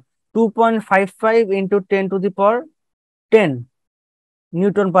 হ্যাঁ 2.55 ইন্টু 10⁻10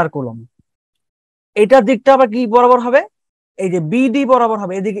 নিউটন পার কুলম। এটার দিকটা আবার কি বরাবর হবে, এই যে বিডি বরাবর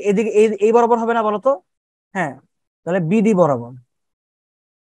হবে, এদিকে এদিকে এই বরাবর হবে না বলতো, হ্যাঁ তাহলে বিডি বরাবর।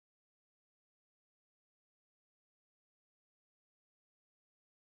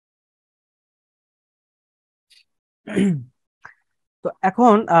 তো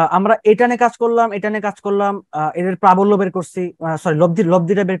এখন আমরা এটা নিয়ে কাজ করলাম, এটা নিয়ে কাজ করলাম, এদের প্রাবল্য বের করছি, সরি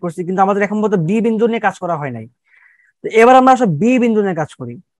লব্ধিটা বের করছি, কিন্তু আমাদের এখন পর্যন্ত বি বিন্দু নিয়ে কাজ করা হয় নাই। তো এবার আমরা আসলে বি বিন্দু নিয়ে কাজ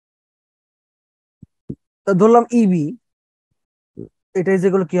করি। তো ধরলাম ইবি, এটা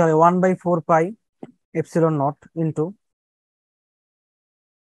যেগুলো কি হয় 1/4 পাই epsilon not into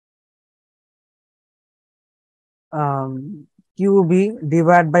কিউবি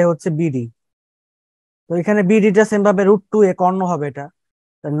divide by হচ্ছে বিডি। তো এখানে বিডিটা সেম ভাবে √2 এ কর্ণ হবে এটা,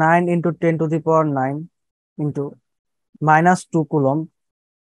 9 × 10⁻⁹ ইন্টু -2 কুলম।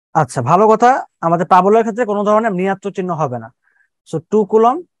 আচ্ছা, ভালো কথা, আমাদের প্রাবল্যের ক্ষেত্রে কোনো ধরনের ঋণাত্মক চিহ্ন হবে না। সো 2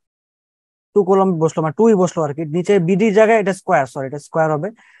 কুলম, 2 কুলম বসলো, মানে 2ই বসলো আর কি। নিচে বিডি জায়গায় এটা স্কোয়ার, সরি এটা স্কোয়ার হবে।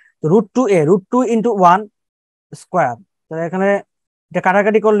 তো √2 × 1 তাহলে এখানে এটা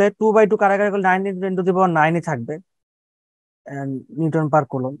কাটাকাটি করলে 2/2 কাটাকাটি করলে 9 × 10⁻⁹ থাকবে নিউটন পার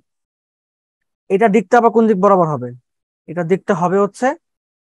কুলম। এটা দিকটা আবার কোন দিক বরাবর হবে? এটা দিকটা হবে হচ্ছে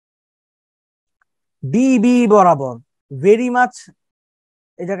ডিবি বরাবর। ভেরি মাচ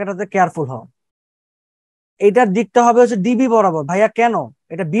এই জায়গাটাতে কেয়ারফুল হও। এটার দিকটা হবে হচ্ছে ডিবি বরাবর। ভাইয়া কেন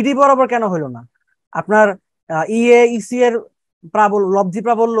এটা বিডি বরাবর কেন হলো না? আপনার ইসি এর লব্ধি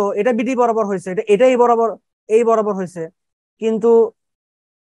প্রাবল্য এটা বিডি বরাবর হয়েছে, এটাই বরাবর, এই বরাবর হয়েছে, কিন্তু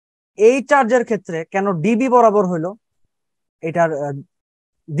এই চার্জের ক্ষেত্রে কেন ডিবি বরাবর হইলো এটার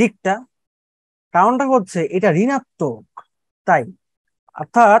দিকটা? কারণটা হচ্ছে এটা ঋণাত্মক, তাই।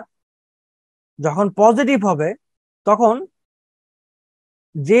 অর্থাৎ যখন পজিটিভ হবে তখন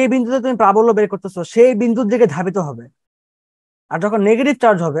যে বিন্দুতে তুমি প্রাবল্য বের করতেছো সেই বিন্দুর দিকে ধাবিত হবে। আর যখন নেগেটিভ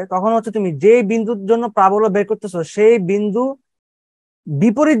চার্জ হবে তখন হচ্ছে তুমি যে বিন্দুর জন্য প্রাবল্য বের করতেছো সেই বিন্দু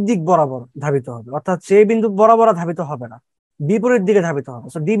বিপরীত দিক বরাবর ধাবিত হবে, অর্থাৎ সেই বিন্দু বরাবর ধাবিত হবে না, বিপরীত দিকে ধাবিত হবে,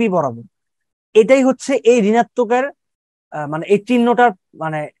 ডিবি বরাবর। এটাই হচ্ছে এই ঋণাত্মকের মানে এই চিহ্নটার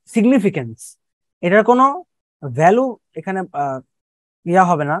মানে সিগনিফিকেন্স। এটার কোনো ভ্যালু এখানে ইয়া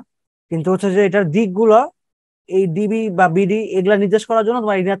হবে না, কিন্তু হচ্ছে যে এটার দিকগুলো এই ডিবি বা বিডি এগুলা নির্দেশ করার জন্য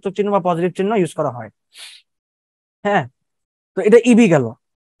তোমার ঋণাত্মক চিহ্ন বা পজিটিভ চিহ্ন ইউজ করা হয়। হ্যাঁ, তো এটা ইবি গেল।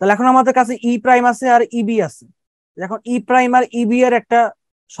 তাহলে এখন আমাদের কাছে ই প্রাইম আছে আর ইবি আছে। এখন ই প্রাইম আর ইবি এর একটা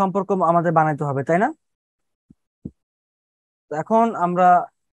সম্পর্ক আমাদের বানাইতে হবে, তাই না? এখন আমরা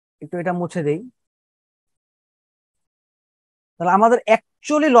একটু এটা মুছে দেই। তাহলে আমাদের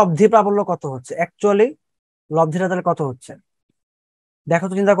অ্যাকচুয়ালি লব্ধি প্রাবল্য কত হচ্ছে? অ্যাকচুয়ালি লব্ধিটা তাহলে কত হচ্ছে দেখো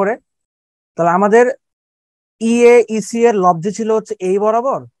তো চিন্তা করে। তাহলে আমাদের ইসি এর লব্ধি ছিল হচ্ছে এই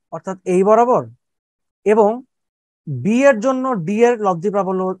বরাবর, অর্থাৎ এই বরাবর, এবং বি এর জন্য ডি এর লব্ধি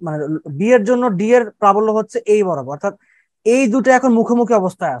প্রাবল্য, মানে বি এর জন্য ডি এর প্রাবল্য হচ্ছে এই বরাবর, অর্থাৎ এই দুটো এখন মুখোমুখি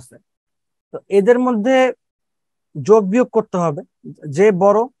অবস্থায় আছে। তো এদের মধ্যে যোগ বিয়োগ করতে হবে, যে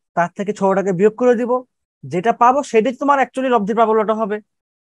বড় তার থেকে ছোটটাকে বিয়োগ করে দিব, যেটা পাবো সেটাই তোমার অ্যাকচুয়ালি লব্ধি প্রাবল্যটা হবে,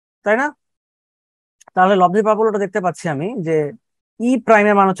 তাই না? তাহলে লব্ধি প্রাবল্যটা দেখতে পাচ্ছি আমি যে ই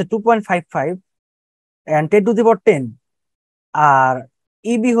প্রাইমের মান হচ্ছে 2.55 and 10⁻⁹, আর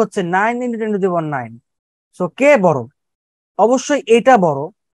ইবি হচ্ছে 9 × 10⁻⁹। সো কে বড়? অবশ্যই এটা বড়,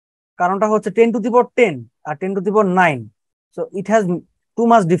 কারণটা হচ্ছে 10⁻⁹ আর 10⁻⁹। So it has too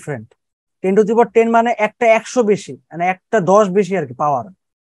much different. 10⁻⁹ মানে একটা 100 বেশি, মানে একটা 10 বেশি আর কি পাওয়ার।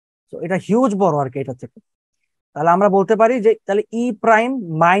 তো এটা হিউজ বড় আর কি এটা থেকে। তাহলে আমরা বলতে পারি যে তাহলে ই প্রাইম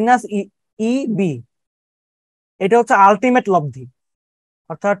মাইনাস ই বি এটা হচ্ছে আলটিমেট লব্ধি,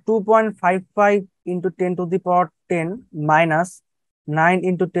 অর্থাৎ 2.55 × 10⁻⁹ মাইনাস 9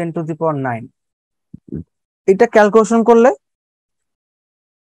 × 10⁹। এটা ক্যালকুলেশন করলে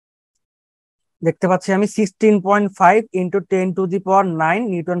দেখতে পাচ্ছি আমি 16.5 × 10⁹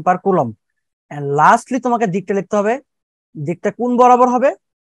 Newton per coulomb. And lastly তোমাকে দিকটা লিখতে হবে। দিকটা কোন বরাবর হবে?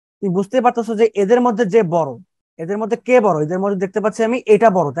 তুমি বুঝতে পারতেছো যে এদের মধ্যে যে বড়, এদের মধ্যে কে বড়? এদের মধ্যে দেখতে পাচ্ছি আমি এটা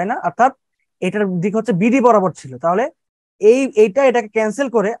বড়, তাই না? অর্থাৎ এটার দিক হচ্ছে বিডি বরাবর ছিল। তাহলে এইটা এটাকে ক্যান্সেল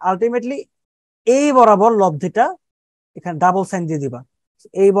করে আলটিমেটলি এই বরাবর লব্ধিটা এখানে ডাবল সাইন দিয়ে দিবা,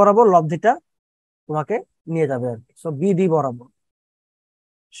 এই বরাবর লব্ধিটা তোমাকে নিয়ে যাবে আর কি। সো বিডি বরাবর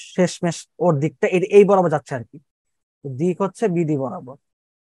শেষমেশ ওর দিকটা এই বরাবর যাচ্ছে আর কি, দিক হচ্ছে বিডি বরাবর।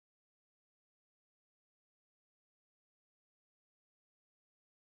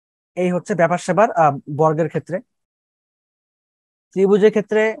 এই হচ্ছে ব্যাপার সেবার বর্গের ক্ষেত্রে। ত্রিভুজের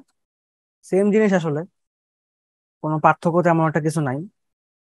ক্ষেত্রে সেম জিনিস, আসলে কোনো পার্থক্য তেমন একটা কিছু নাই।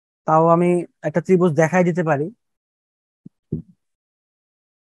 তাও আমি একটা ত্রিভুজ দেখাই দিতে পারি,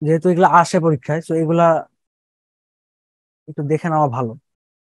 যেহেতু এগুলা আসে পরীক্ষায়, তো এগুলা একটু দেখে নেওয়া ভালো।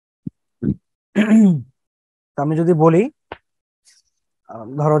 তো আমি যদি বলি,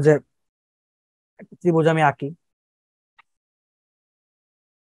 ধরো যে একটা ত্রিভুজ আমি আঁকি,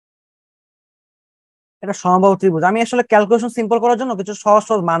 এটা সমবাহু ত্রিভুজ। আমি আসলে ক্যালকুলেশন সিম্পল করার জন্য কিছু সহজ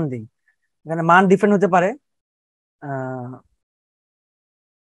সহজ মান দিই, এখানে মান ডিফারেন্ট হতে পারে। আহ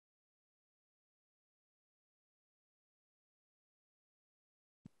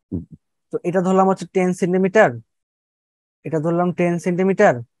তো এটা ধরলাম হচ্ছে 10 সেন্টিমিটার, এটা ধরলাম 10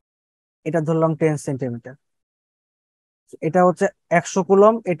 সেন্টিমিটার, এটা ধরলাম 10 সেন্টিমিটার। এটা হচ্ছে 100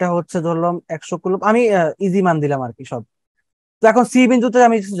 কুলম, এটা হচ্ছে ধরলাম 100 কুলম। আমি ইজি মান দিলাম আর কি সব। তো এখন সি বিন্দুতে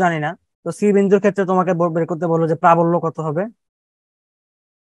আমি কিছু জানি না। তো সি বিন্দুর ক্ষেত্রে তোমাকে বের করতে বললো যে প্রাবল্য কত হবে,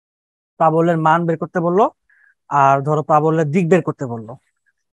 প্রাবল্যের মান বের করতে বললো, আর ধরো প্রাবল্যের দিক বের করতে বললো।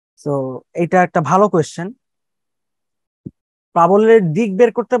 তো এটা একটা ভালো কোয়েশ্চেন। প্রাবল্যের দিক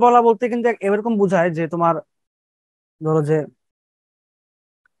বের করতে বলা বলতে কিন্তু এরকম বোঝায় যে তোমার ধরো যে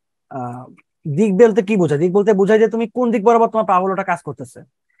আহ দিক বলতে কি বোঝায়, দিক বলতে বোঝায় যে তুমি কোন দিক বরাবর তোমার প্রাবল্যটা কাজ করতেছে।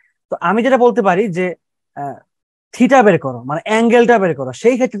 তো আমি যেটা বলতে পারি যে থিটা বের করো, মানে অ্যাঙ্গেলটা বের করো,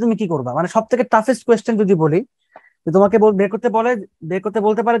 সেই ক্ষেত্রে তুমি কি করবা? মানে সব থেকে টাফেস্ট কোয়েশ্চেন যদি বলি, যে তোমাকে বের করতে বলে, বের করতে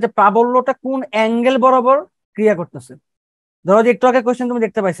বলতে পারে যে প্রাবল্যটা কোন অ্যাঙ্গেল বরাবর ক্রিয়া করতেছে। ধরো যে একটু আগে কোয়েশ্চেন তুমি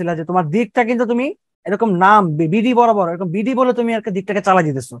দেখতে পাইছিলা যে তোমার দিকটা কিন্তু তুমি এরকম নাম বিডি বরাবর এরকম বিডি বলে তুমি আর কি দিকটাকে চালা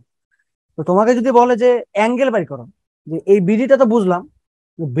দিতেছো। তো তোমাকে যদি বলে যে অ্যাঙ্গেল বের করো, যে এই বিডিটা তো বুঝলাম,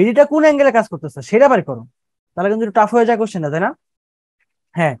 বিডিটা কোন অ্যাঙ্গেলে কাজ করতেছে সেটা বের করো, তাহলে কিন্তু টাফ হয়ে যায় কোশ্চেনটা, তাই না?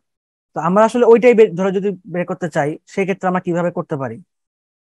 হ্যাঁ। তো আমরা আসলে ওইটাই ধরো যদি বের করতে চাই, সেই ক্ষেত্রে আমরা কিভাবে করতে পারি?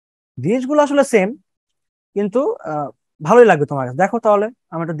 জিনিসগুলো আসলে সেম, কিন্তু ভালোই লাগবে তোমার কাছে। দেখো তাহলে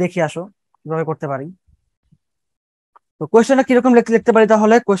আমরা একটু দেখি, আসো কিভাবে করতে পারি। তো কোয়েশ্চেনটা কিরকম লিখতে লিখতে পারি?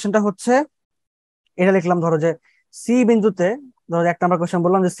 তাহলে কোয়েশ্চেনটা হচ্ছে এটা লিখলাম, ধরো যে সি বিন্দুতে, ধরো একটা আমরা কোয়েশ্চেন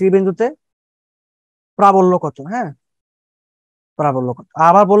বললাম যে সি বিন্দুতে প্রাবল্য কত। হ্যাঁ, প্রাবল্য কত।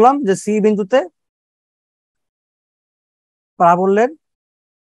 আবার বললাম যে সি বিন্দুতে প্রাবল্যের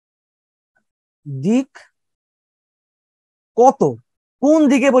দিক কত। কোন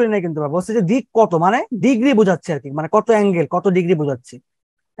দিকে বলি নাই কিন্তু, বলছে যে দিক কত, মানে ডিগ্রি বোঝাচ্ছে আর কি, মানে কত অ্যাঙ্গেল কত ডিগ্রি বোঝাচ্ছে।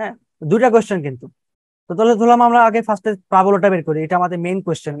 হ্যাঁ, দুইটা কোয়েশ্চেন কিন্তু। তো তাহলে ধরলাম আমরা আগে ফার্স্টে প্রাবল্যটা বের করি, এটা আমাদের মেইন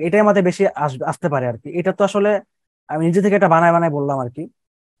কোয়েশ্চেন, এটাই আমাদের বেশি আসতে পারে আর কি। এটা তো আসলে আমি নিজে থেকে এটা বানায় বানায় বললাম আর কি,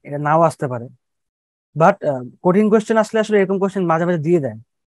 এটা নাও আসতে পারে। বাট কঠিন কোয়েশ্চেন আসলে আসলে এরকম কোয়েশ্চেন মাঝে মাঝে দিয়ে দেয়।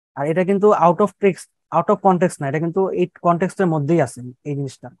 আর এটা কিন্তু out of text, out of context না, এটা কিন্তু এই কনটেক্সটের মধ্যেই আছে এই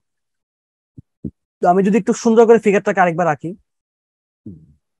জিনিসটা। তো আমি যদি একটু সুন্দর করে ফিগারটাকে আরেকবার রাখি,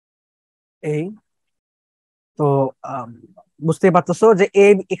 এই তো আম, বুঝতেই পারতেছো যে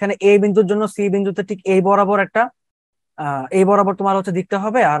এখানে এ বিন্দুর জন্য সি বিন্দুতে ঠিক এই বরাবর একটা এই বরাবর তোমার হচ্ছে দিকটা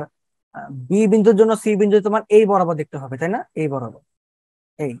হবে, আর বি বিন্দুর জন্য সি বিন্দু তোমার এই বরাবর দিকটা হবে, তাই না? এই বরাবর,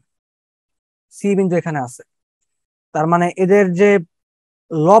 এই সি বিন্দু এখানে আছে। তার মানে এদের যে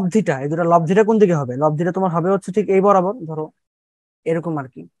লব্ধিটা, এই দুটো লব্ধিটা কোন দিকে হবে? লব্ধিটা তোমার হবে হচ্ছে ঠিক এই বরাবর, ধরো এরকম আর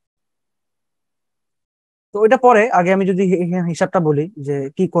কি। তো ওইটা পরে, আগে আমি যদি হিসাবটা বলি যে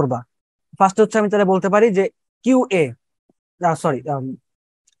কি করবা। ফার্স্ট হচ্ছে আমি তাহলে বলতে পারি যে কিউ এ, সরি,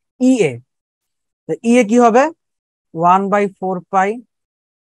 ই এ। ই এ কি হবে? 1/4 পাই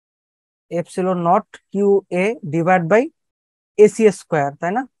epsilon naught Q A divide by AC square,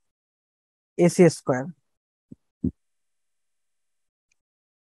 তাই না? AC square.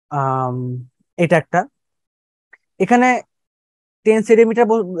 আম, এটা একটা, এখানে 10 সেন্টিমিটার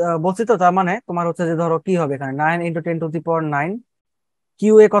বলছি, তো তার মানে তোমার হচ্ছে যে ধরো কি হবে, এখানে 9 × 10⁹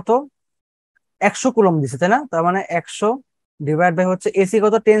 কিউ এ কত? 100 কুলম দিছে, তাই না? তার মানে 100 ডিভাইড বাই হচ্ছে এসি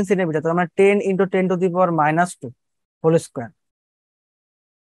কত? 10 সেন্টিমিটার, তার মানে 10 × 10⁻², হোল স্কোয়ার।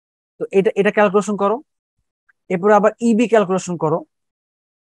 তো এটা এটা ক্যালকুলেশন করো। এরপরে আবার ইবি ক্যালকুলেশন করো।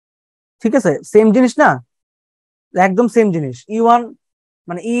 ঠিক আছে, সেম জিনিস না? একদম সেম জিনিস। ই 1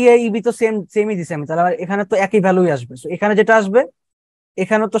 মানে ই এ ইবি তো সেমই দিছে আমি, তাহলে আবার এখানে তো একই ভ্যালুই আসবে। তো এখানে যেটা আসবে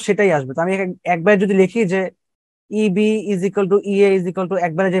এখানে তো সেটাই আসবে। তো আমি একবার যদি লিখি যে ইবি is equal to E A is equal to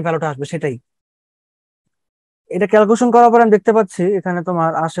একবারে যে ভ্যালুটা আসবে সেটাই। এটা ক্যালকুলেশন করার পর আমি দেখতে পাচ্ছি এখানে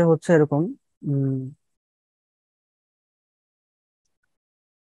তোমার আসে হচ্ছে এরকম। উম,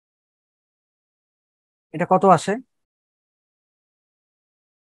 এটা কত আসে?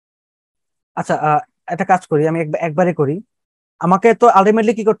 আচ্ছা, একটা কাজ করি, আমি একবারে করি। আমাকে তো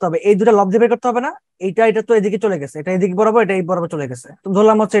আলটিমেটলি কি করতে হবে? এই দুটো লব্ধি বের করতে হবে না? এইটা এটা তো এদিকে চলে গেছে, এটা এদিকে বরাবর, এটা এই বরাবর চলে গেছে। তো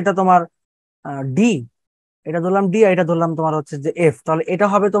ধরলাম হচ্ছে এটা তোমার ডি, এটা ধরলাম ডি, আর এটা ধরলাম তোমার হচ্ছে যে এফ। তাহলে এটা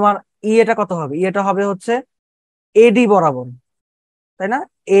হবে তোমার ই, এটা কত হবে? ই এটা হবে হচ্ছে এডি বরাবর, তাই না?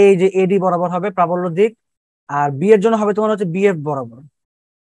 এই যে এডি বরাবর হবে প্রাবল্য দিক। আর বি এর জন্য হবে তোমার হচ্ছে বিএফ বরাবর,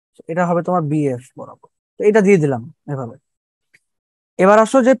 এটা হবে তোমার বিএফ বরাবর। তো এটা দিয়ে দিলাম এভাবে। এবার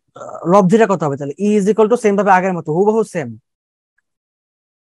আসো যে লব্ধিটা কত হবে? তাহলে ই ইজ ইকুয়াল টু সেম ভাবে আগের মতো হুবহু same,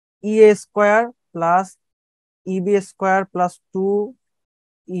 E A square plus ইবি square plus 2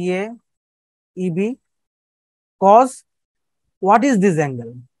 E A ইবি cause what is this angle,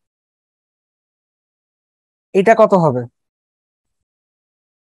 এটা কত হবে?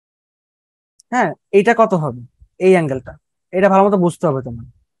 হ্যাঁ, এইটা কত হবে? এই অ্যাঙ্গেলটা, এটা ভালো মতো বুঝতে হবে তোমার।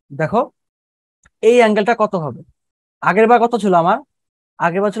 দেখো এই অ্যাঙ্গেলটা কত হবে? আগের বার কত ছিল আমার?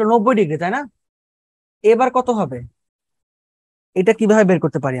 আগের বার ছিল 90 ডিগ্রি, তাই না? এবার কত হবে? এটা কিভাবে বের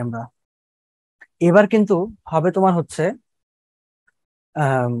করতে পারি আমরা? এবার কিন্তু হবে তোমার হচ্ছে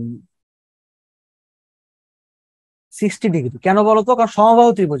 60 ডিগ্রি। কেন বলো তো? কারণ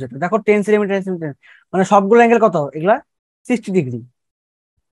সমবাহু ত্রিভুজ এটা, দেখো 10 সেন্টিমিটার, মানে সবগুলো অ্যাঙ্গেল কত এগুলা? 60 ডিগ্রি।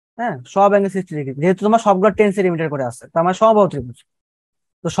 হ্যাঁ, সব অ্যাঙ্গেল 60 ডিগ্রি, যেহেতু তোমার সবগুলো 10 সেন্টিমিটার করে আছে, তার মানে সমবাহু ত্রিভুজ।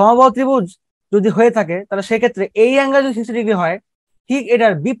 তো সমবাহু ত্রিভুজ যদি হয়ে থাকে তাহলে সেক্ষেত্রে এই অ্যাঙ্গেল যদি 60 ডিগ্রি হয়, ঠিক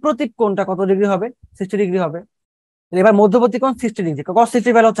এটার বিপরীত কোণটা কত ডিগ্রি হবে? 60 ডিগ্রি হবে। এবার মধ্যবর্তী কোণ 60 ডিগ্রি, cos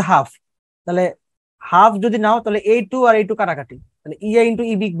 60 ভ্যালু হচ্ছে হাফ। তাহলে হাফ যদি নাও তাহলে A2 আর A2 কাটাকাটি, তাহলে ইএ ইন্টু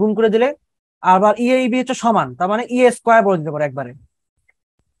ইবি গুণ করে দিলে, আবার ইএ ইবি হচ্ছে সমান, তার মানে ইএ স্কোয়ার বলে দিতে পারো একবারে।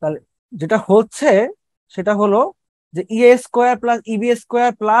 তাহলে যেটা হচ্ছে সেটা হলো যে ইএ স্কোয়ার প্লাস ইবি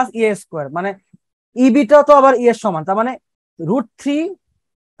স্কোয়ার প্লাস ইএ স্কোয়ার, মানে ইবিটা তো আবার ইএ সমান, তার মানে √3,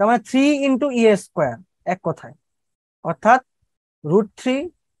 তার মানে 3 × ইএ স্কোয়ার এক কথায়, অর্থাৎ √3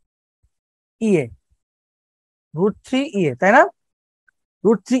 ইএ, √3 ইএ, তাই না?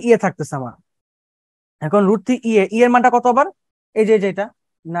 √3 ইএ থাকতেছে আমার। এখন √3 ইএ, এর মানটা কত আবার? এই যে এটা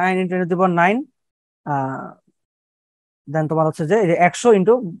 9 × 10⁹, দেন তোমার হচ্ছে যে 100 ×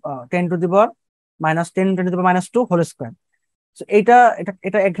 10⁻⁻2 হোল স্কোয়ার। এইটা এটা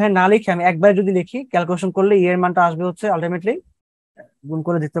এটা এখানে না লিখে আমি একবার যদি লিখি, ক্যালকুলেশন করলে এর মানটা আসবে হচ্ছে আলটিমেটলি, গুণ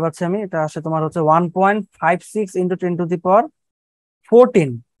করে দেখতে পাচ্ছি আমি, এটা আসে তোমার হচ্ছে 1.56 × 10⁻14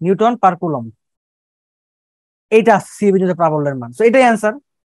 নিউটন পার কুলম। এইটা সি বিন্দুতে প্রাবল্যের মান। তো এটাই অ্যান্সার।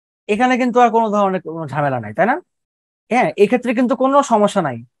 এখানে কিন্তু আর কোনো ধরনের কোনো ঝামেলা নাই, তাই না? হ্যাঁ, এক্ষেত্রে কিন্তু কোনো সমস্যা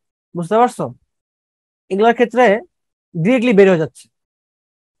নাই, বুঝতে পারছো? এগুলোর ক্ষেত্রে ডিরেক্টলি বের হয়ে যাচ্ছে।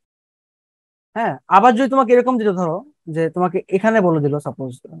 হ্যাঁ, আবার যদি তোমাকে এরকম দিল, ধরো যে তোমাকে এখানে বলে দিল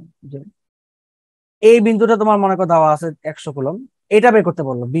সাপোজ যে এই বিন্দুটা তোমার মনে করো দেওয়া আছে 100 কুলম, এটা বের করতে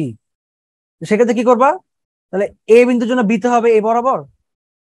বললো বি, সেক্ষেত্রে কি করবা? তাহলে এ বিন্দুর জন্য বিতে হবে এই বরাবর,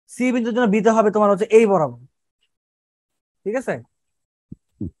 সি বিন্দুর জন্য বিতে হবে তোমার হচ্ছে এই বরাবর, ঠিক আছে?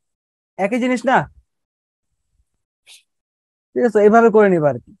 একই জিনিস না? ঠিক আছে, এইভাবে করে নিবা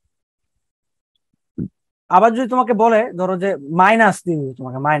আর কি। আবার যদি তোমাকে বলে ধরো যে মাইনাস দিবি,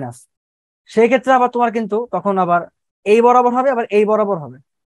 তোমাকে মাইনাস, সেই ক্ষেত্রে আবার তোমার কিন্তু তখন আবার এই বরাবর হবে, আবার এই বরাবর হবে,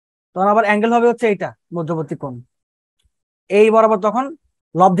 তখন আবার অ্যাঙ্গেল হবে হচ্ছে এইটা মধ্যবর্তী কোণ, এই বরাবর তখন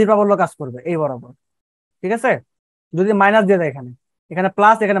লব্ধি প্রাবল্য কাজ করবে এই বরাবর, ঠিক আছে? যদি মাইনাস দিয়ে দেয় এখানে, এখানে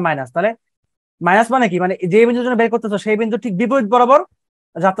প্লাস এখানে মাইনাস, তাহলে মাইনাস মানে কি, মানে যে বিন্দুর জন্য বের করতেছো সেই বিন্দু ঠিক বিপরীত বরাবর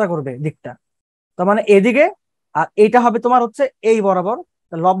যাত্রা করবে দিকটা, তার মানে এদিকে। আর এইটা হবে তোমার হচ্ছে এই বরাবর,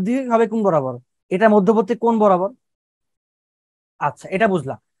 লব্ধি হবে কোন বরাবর? এটা মধ্যবর্তী কোণ বরাবর। আচ্ছা, এটা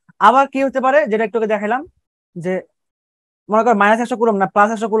বুঝলাম। আবার কি হতে পারে, যেটা একটু আগে দেখালাম, যে মনে করো -100 কুলম না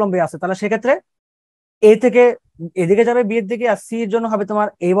 +100 কুলম বে আছে, তাহলে সেক্ষেত্রে এ থেকে এদিকে যাবে বি এর দিকে, আর সি এর জন্য হবে তোমার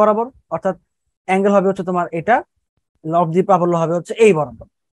এই বরাবর, অর্থাৎ অ্যাঙ্গেল হবে হচ্ছে তোমার এটা, লব্ধি প্রাবল্য হবে হচ্ছে এই বরাবর।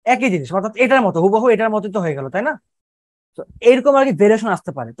 একই জিনিস, অর্থাৎ এটার মতো হুবহু এটার মতোই তো হয়ে গেল, তাই না? তো এইরকম আর কি ভেরিয়েশন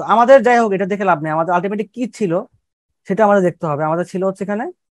আসতে পারে। তো আমাদের যাই হোক, এটা দেখে লাভ নেই, আমাদের আলটিমেটলি কি ছিল সেটা আমাদের দেখতে হবে। আমাদের ছিল হচ্ছে এখানে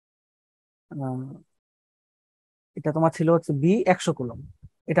এটা তোমার ছিল হচ্ছে বি 100 কুলম,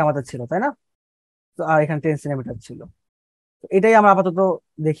 এটা আমাদের ছিল, তাই না? তো আর এখানে 10 সেন্টিমিটার ছিল। তো এটাই আমরা আপাতত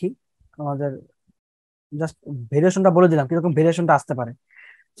দেখি, আমাদের জাস্ট ভেরিয়েশনটা বলে দিলাম কিরকম ভেরিয়েশনটা আসতে পারে।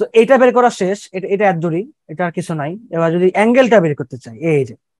 তো এটা বের করা শেষ, এটা এটা এত দূরই, এটা আর কিছু নাই। এবার যদি অ্যাঙ্গেলটা বের করতে চাই, এই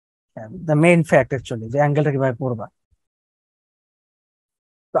যে দ্য মেইন ফ্যাক্ট অ্যাকচুয়ালি, যে অ্যাঙ্গেলটা কিভাবে পড়বা।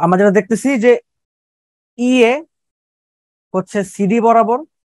 তো আমরা যেটা দেখতেছি যে ইএ হচ্ছে সিডি বরাবর,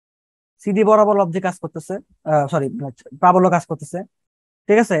 সিডি বরাবর লব্ধি কাজ করতেছে, সরি প্রাবল্য কাজ করতেছে,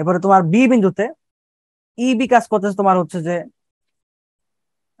 ঠিক আছে? এবারে তোমার বি বিন্দুতে ইবি কাজ করতেছে তোমার হচ্ছে যে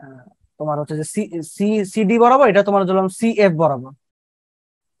আহ, তোমার হচ্ছে যে সি সি সিডি বরাবর, এটা তোমার ধরলাম সি এফ বরাবর,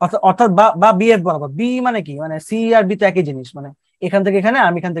 অর্থাৎ অর্থাৎ বা বা বি এফ বরাবর। বি মানে কি, মানে সি আর বি তো একই জিনিস, মানে এখান থেকে এখানে,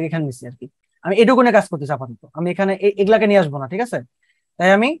 আমি এখান থেকে এখানে নিচ্ছি আর কি। আমি এটুকুনে কাজ করতেছি আপাতত, আমি এখানে এগুলাকে নিয়ে আসবো না, ঠিক আছে? তাই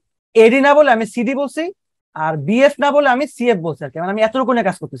আমি এডি না বলে আমি সিডি বলছি, আর বিএফ না বলে আমি সিএফ বলছি আর কি, মানে আমি এতটুকু নিয়ে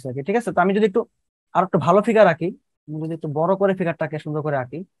কাজ করতেছি আর কি, ঠিক আছে? তো আমি যদি একটু আর একটু ভালো ফিগার আঁকি, আমি যদি একটু বড় করে ফিগারটাকে সুন্দর করে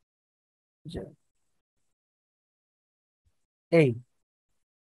আঁকি, যে এই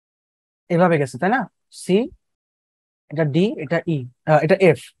এভাবে গেছে, তাই না? সি, এটা ডি, এটা ই, এটা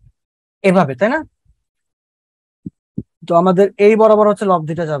এফ, এভাবে, তাই না? তো আমাদের এই বরাবর হচ্ছে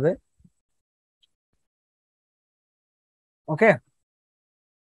লব্ধিটা যাবে, ওকে?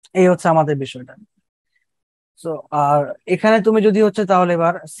 এই হচ্ছে আমাদের বিষয়টা। তো আর এখানে তুমি যদি হচ্ছে তাহলে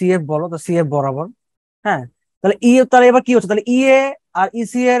এবার সিএফ বলো, তো সিএফ বরাবর, হ্যাঁ। তাহলে তাহলে এবার কি হচ্ছে, তাহলে ইএ আর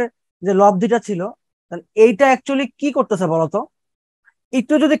ইসি এর যে লব্ধিটা ছিল, তাহলে এইটা অ্যাকচুয়ালি কি করতেছে বলতো?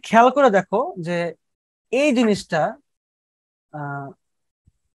 একটু যদি খেয়াল করে দেখো যে এই জিনিসটা আহ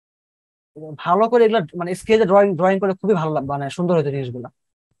ভালো করে এগুলা মানে স্কেচে ড্রয়িং ড্রয়িং করে খুবই ভালো মানে সুন্দর হয়েছে জিনিসগুলা,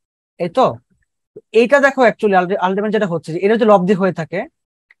 এই তো। এইটা দেখো অ্যাকচুয়ালি আলটিমেট যেটা হচ্ছে যে এটা যদি লব্ধি হয়ে থাকে,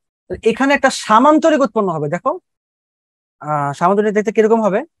 তো এখানে একটা সামান্তরিক উৎপন্ন হবে, দেখো। সামান্তরিক দেখতে কিরকম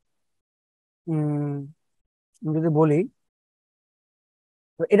হবে? আমি যদি বলি,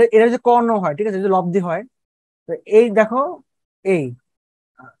 তো এটা এটা যদি কর্ণ হয়, ঠিক আছে, যদি লব্ধি হয়, তো এই দেখো, এই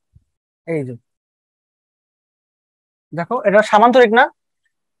এই যে দেখো, এটা সামান্তরিক না?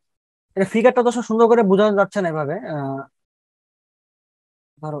 এটা ফিগারটা তো সুন্দর করে বোঝানো যাচ্ছে না এভাবে,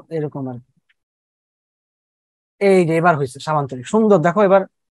 ধরো এরকম আর কি। এই যে এবার হয়েছে সামান্তরিক, সুন্দর দেখো এবার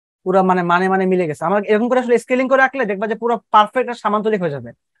পুরো মানে মানে মানে মিলে গেছে। আমার এরকম করে আসলে স্কেলিং করে রাখলে দেখবা যে পুরো পারফেক্ট আর সামান্তরিক হয়ে যাবে।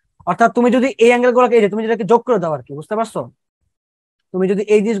 অর্থাৎ তুমি যদি এই অ্যাঙ্গেল গুলোকে, এই যে তুমি যেটাকে যোগ করে দাও আর কি, বুঝতে পারছো? তুমি যদি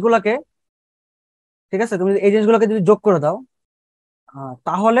এই জিনিসগুলোকে, ঠিক আছে, তুমি যদি এই জিনিসগুলোকে যদি যোগ করে দাও,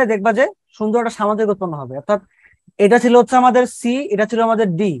 তাহলে দেখবা যে সুন্দর একটা সামান্তরিক উৎপন্ন হবে। অর্থাৎ এটা ছিল হচ্ছে আমাদের সি, এটা ছিল আমাদের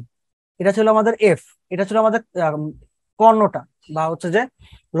ডি, এটা ছিল আমাদের এফ, এটা ছিল আমাদের কর্ণটা বা হচ্ছে যে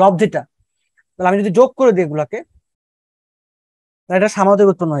লব্ধিটা। তাহলে আমি যদি যোগ করে দিই এগুলাকে, তাহলে এটা সামান্তরিক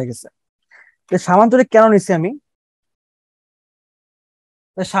উৎপন্ন হয়ে গেছে। তো সামান্তরিক কেন নিচ্ছি আমি?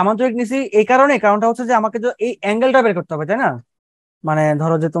 তো সামান্তরিক নিছি এই কারণে, কারণটা হচ্ছে যে আমাকে তো এই অ্যাঙ্গেলটা বের করতে হবে, তাই না? মানে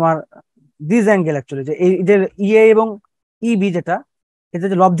ধরো যে তোমার দিস অ্যাঙ্গেল অ্যাকচুয়ালি, যে এই যে ইএ এবং ইবি যেটা, এটা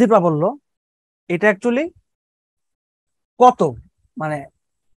যে লব্ধি প্রাবল্য, এটা অ্যাকচুয়ালি কত, মানে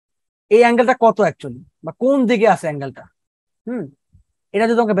এই অ্যাঙ্গেলটা কত অ্যাকচুয়ালি, বা কোন দিকে আছে অ্যাঙ্গেলটা। হুম, এটা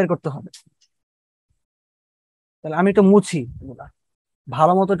যদি তোমাকে বের করতে হবে, তাহলে আমি একটু মুছি এগুলা,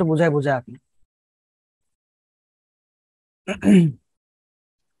 ভালো মতো একটু বুঝাই বুঝাই আপনি।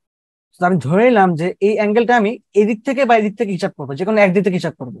 তো আমি ধরে নিলাম যে এই অ্যাঙ্গেলটা আমি এদিক থেকে বা এদিক থেকে হিসাব করবো, যে কোনো একদিক থেকে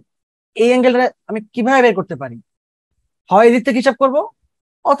হিসাব করবো। এই অ্যাঙ্গেলটা আমি কিভাবে বের করতে পারি? হয় এদিক থেকে হিসাব করবো,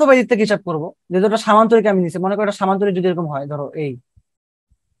 অথবা এদিক থেকে হিসাব করবো। যেহেতু এটা সামান্তরিক আমি নিচ্ছি, মনে করো এটা সামান্তরিক যদি এরকম হয়, ধরো এই,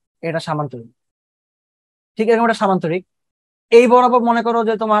 এটা সামান্তরিক, ঠিক এরকম একটা সামান্তরিক। এই বরাবর মনে করো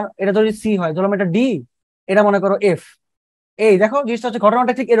যে তোমার এটা যদি সি হয়, ধরো এটা ডি, এটা মনে করো এফ। এই দেখো জিনিসটা হচ্ছে,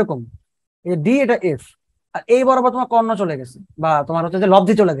 ঘটনাটা ঠিক এরকম, এই ডি এটা এফ, আর এই বরাবর তোমার কর্ণ চলে গেছে, বা তোমার হচ্ছে যে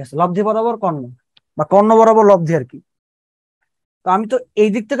লব্ধি চলে গেছে, লব্ধি বরাবর কর্ণ, বা কর্ণ বরাবর লব্ধি আর কি। তো আমি তো এই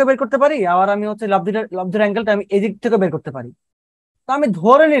দিক থেকে বের করতে পারি, আবার আমি হচ্ছে লব্ধির অ্যাঙ্গেলটা আমি এই দিক থেকে বের করতে পারি। তো আমি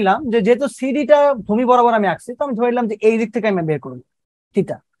ধরে নিলাম যে যেহেতু সিডিটা ভূমি বরাবর আমি আঁকছি, তো আমি ধরে নিলাম যে এই দিক থেকে আমি বের করবো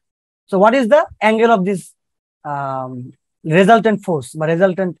theta. So what is the angle of this resultant force বা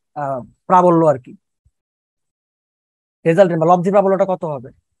রেজাল্টেন্ট প্রাবল্য আর কি, রেজাল্টেন্ট বা লব্ধি প্রাবল্যটা কত হবে?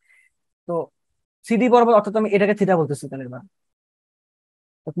 তো সিডি বরাবর, অর্থাৎ আমি এটাকে থিটা বলতেছি তাহলে এবার।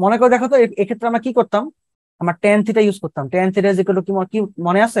 তো মনে করে দেখো তো, এক্ষেত্রে আমরা কি করতাম? আমরা টেন থিটা ইউজ করতাম। Tan theta is equal to কি, কি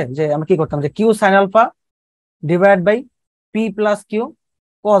মনে আছে যে আমরা কি করতাম, যে Q sine alpha divide by P plus Q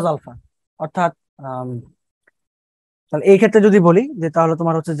cos alpha. অর্থাৎ আম, তাহলে এই ক্ষেত্রে যদি বলি যে, তাহলে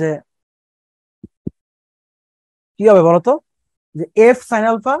তোমার হচ্ছে যে কি হবে বলতো, যে F sine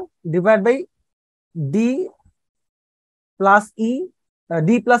alpha divide by D plus E,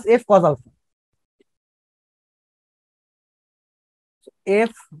 D plus F cos alpha.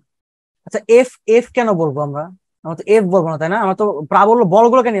 F, আচ্ছা এফ, এফ কেন বলবো আমরা? আমরা তো এফ বলবো না, তাই না? আমরা তো প্রাবল্য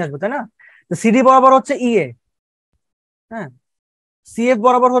বলগুলোকে নিয়ে আসবো, তাই না? তো সিডি বরাবর হচ্ছে ইএ, হ্যাঁ, সিএফ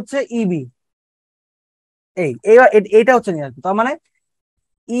বরাবর হচ্ছে ইবি। এইটা হচ্ছে নিয়ে আসবো, তার মানে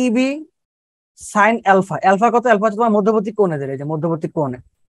ইবি সাইন অ্যালফা, অ্যালফা কত? অ্যালফা হচ্ছে তোমার মধ্যবর্তী কোণে, এই যে মধ্যবর্তী কোণে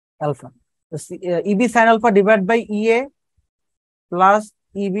alpha. ইবি sine alpha divide by EA plus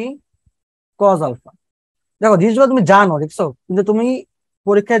ইবি cos alpha. দেখো জিনিসগুলো তুমি জানো, দেখছো, কিন্তু তুমি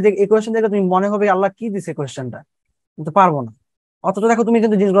পরীক্ষায় এই কোয়েশ্চেন দেখে তুমি মনে হবে আল্লাহ কি দিছে কোয়েশ্চেনটা, কিন্তু পারবো না। অথচ দেখো তুমি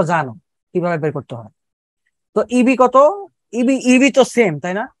কিন্তু জিনিসগুলো জানো কিভাবে বের করতে হয়। তো ইবি কত? ইবি ইবি তো সেম,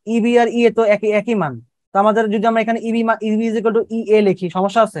 তাই না? ইবি আর ইএ তো একই একই মান। তো আমাদের যদি আমরা এখানে ইবি ইবি ইজ ইকুয়াল টু ই এ লিখি,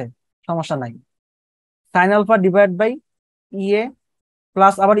 সমস্যা আছে? সমস্যা নাই। Sine alpha divide by EA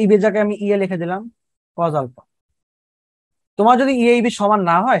plus আবার ইবি এর জায়গায় আমি ইএ লিখে দিলাম কজ আলফা। তোমার যদি ইএ ইবি সমান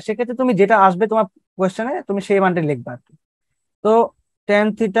না হয়, সেক্ষেত্রে তুমি যেটা আসবে তোমার কোয়েশ্চেনে, তুমি সেই মানটা লিখবে আর কি। তো tan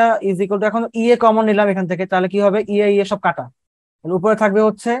theta is equal to, এখন ইএ কমন নিলাম এখান থেকে, তাহলে কি হবে? ইএ ইএ সব কাটা, তাহলে উপরে থাকবে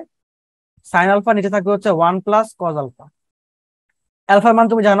হচ্ছে সাইন আলফা, নিচে থাকবে হচ্ছে ওয়ান প্লাস কজ আলফা। অ্যালফার মান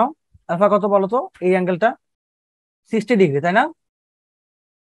তুমি জানো, অ্যালফা কত বলো তো? এই অ্যাঙ্গেলটা 60 ডিগ্রি, তাই না?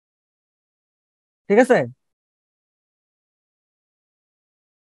 ঠিক আছে,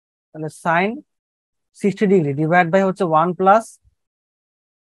 তাহলে সাইন 60 ডিগ্রি ডিভাইড বাই হচ্ছে ওয়ান প্লাস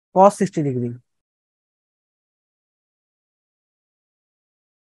কস 60 ডিগ্রি।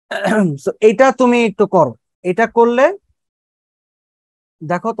 এইটা তুমি একটু করো, এটা করলে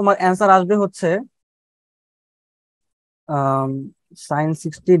দেখো তোমার অ্যান্সার আসবে হচ্ছে সাইন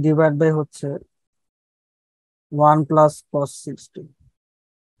 60 ডিভাইড বাই হচ্ছে ওয়ান প্লাস কস 60।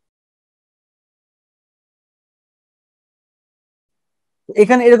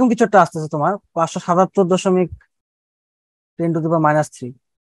 এখানে এরকম কিছু একটা আসতেছে তোমার 577.10⁻³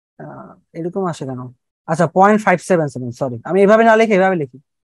 এরকম আসে কেন? আচ্ছা 0.577, সরি, আমি এভাবে না লিখে এভাবে লিখি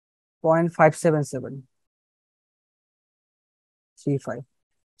 0.57735।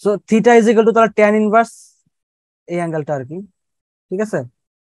 So theta is equal to তাহলে ট্যান ইনভার্স এই অ্যাঙ্গেলটা আর কি, ঠিক আছে?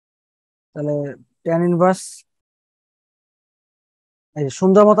 তাহলে ট্যান ইনভার্স এই যে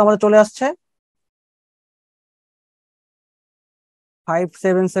সুন্দর মতো আমাদের চলে আসছে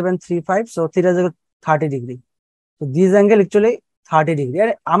 57735, সো থিটা ইজ 30 ডিগ্রি। তো দিস অ্যাঙ্গেল অ্যাকচুয়ালি 30 ডিগ্রি।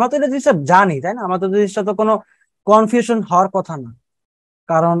 আরে আমরা তো এটা জিনিসটা জানি, তাই না? আমরা তো জিনিসটা তো কোনো কনফিউশন হওয়ার কথা না।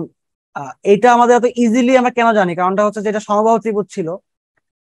 কারণ এটা আমাদের এত ইজিলি আমরা কেন জানি, কারণটা হচ্ছে যেটা সমবাহু ত্রিভুজ ছিল,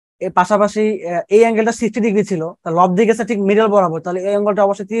 এর পাশাপাশি এই অ্যাঙ্গেলটা 60 ডিগ্রি ছিল, তার লব দিকে ঠিক মিডল বরাবর, তাহলে এই অ্যাঙ্গেলটা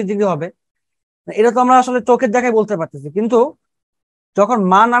অবশ্যই 30 ডিগ্রি হবে। এটা তো আমরা আসলে চোখের দেখায় বলতে পারতেছি, কিন্তু যখন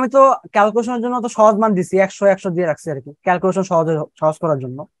মান, আমি তো ক্যালকুলেশনের জন্য তো সহজ মান দিছি, 100 100 দিয়ে রাখছি আর কি, ক্যালকুলেশন সহজ করার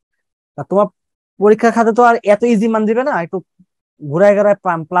জন্য। আর তোমার পরীক্ষার খাতে তো আর এত ইজি মান দিবে না, একটু ঘুরায় ঘুরায়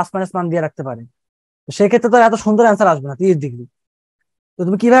প্লাস মাইনাস মান দিয়ে রাখতে পারে। তো সেক্ষেত্রে তো আর এত সুন্দর অ্যান্সার আসবে না 30 ডিগ্রি। তো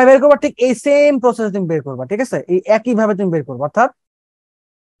তুমি কিভাবে বের করবা? ঠিক এই সেম প্রসেস তুমি বের করবা, ঠিক আছে? এই একই ভাবে তুমি বের করবা, অর্থাৎ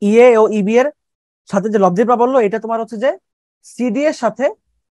ইএ ও ইবি এর সাথে যে লব্ধি প্রাবল্য, এটা তোমার হচ্ছে যে সিডি এর সাথে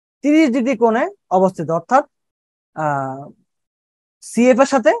 30 ডিগ্রি কোণে অবস্থিত, অর্থাৎ আহ সিএফ এর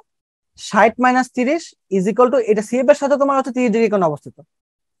সাথে 60 - 30 ইজ ইকুয়াল টু, এটা সিএফ এর সাথে তোমার হচ্ছে 30 ডিগ্রি কোণে অবস্থিত।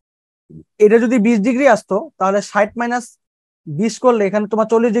 এটা যদি 20 ডিগ্রি আসতো, তাহলে 60 - 20 করলে এখানে তোমার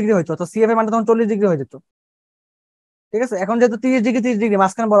 40 ডিগ্রি হইতো, তো সিএফ এর মানে তখন 40 ডিগ্রি হয়ে যেত। ঠিক আছে, এখন যেহেতু 30 ডিগ্রি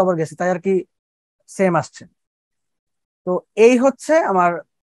মাঝখানে বরাবর গেছে, তাই আর কি সেম আসছে। তো এই হচ্ছে আমার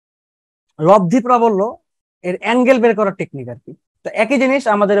লব্ধি প্রাবল্য এর অ্যাঙ্গেল বের করার টেকনিক আর কি। তো একই জিনিস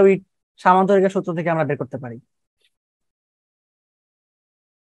আমাদের ওই সামান্তরিকের সূত্র থেকে আমরা বের করতে পারি।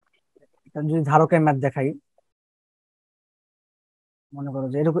 যদি ধারকের ম্যাথ দেখাই, মনে করো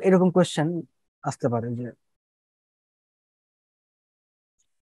যে এরকম এরকম কোয়েশ্চেন আসতে পারে যে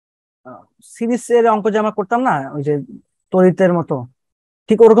সিরিজ এর অঙ্ক যে আমরা করতাম না, ওই যে তড়িতের মতো,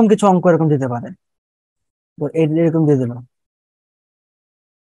 ঠিক ওরকম কিছু অঙ্ক এরকম দিতে পারে। তো এরকম দিয়ে দিল,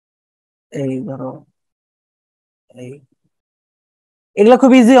 এই ধরো, এই এগুলা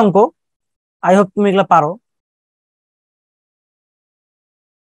খুব ইজি অঙ্ক, আই হোপ তুমি এগুলা পারো।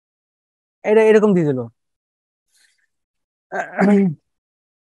 এটা এরকম দিয়ে দিল।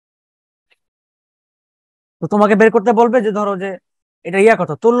 তো তোমাকে বের করতে বলবে যে ধরো যে এটা ইয়া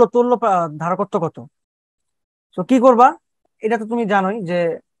কত, তুল্য তুল্য ধারকত্ব কত। তো কি করবা? এটা তো তুমি জানোই যে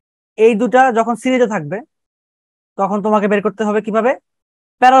এই দুটা যখন সিরিজে থাকবে, তখন তোমাকে বের করতে হবে কিভাবে?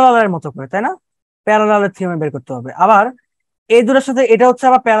 প্যারালালের মতো করে, তাই না? প্যারালালের থিওরেম বের করতে হবে। আবার এই দুটার সাথে এটা হচ্ছে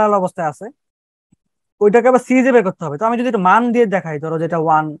আবার প্যারালাল অবস্থায় আছে, ওইটাকে আবার সিরিজে বের করতে হবে। তো আমি যদি একটু মান দিয়ে দেখাই, ধরো যেটা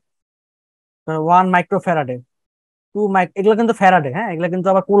 1 মাইক্রো ফ্যারাডে, 2 মাইক, এগুলো কিন্তু ফ্যারাডে, হ্যাঁ, এগুলো কিন্তু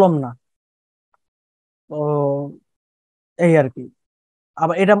আবার কুলম না। তো এই আর কি।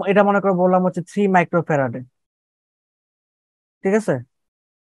 আবার এটা এটা মনে করো বললাম হচ্ছে 3 মাইক্রো ফ্যারাডে, ঠিক আছে?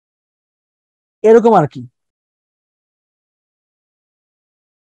 এরকম আর কি,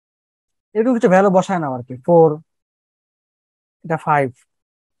 এরকম কিছু ভ্যালু বসায় না আর কি, 4, এটা 5।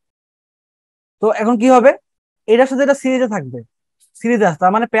 তো এখন কি হবে? এটার সাথে এটা সিরিজে থাকবে, সিরিজে আসে,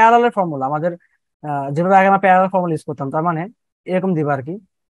 তার মানে প্যারালালের ফর্মুলা আমাদের, যেভাবে আগে আমরা প্যারালাল ফর্মুলা ইউজ করতাম, তার মানে এরকম দিবা আর কি।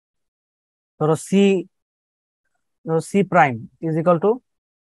 ধরো C prime is equal to,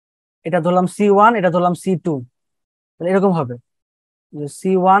 এটা ধরলাম C1, এটা ধরলাম C2, তাহলে এরকম হবে যে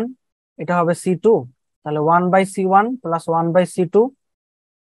C1 এটা হবে C2, তাহলে 1/C1 প্লাস 1/C2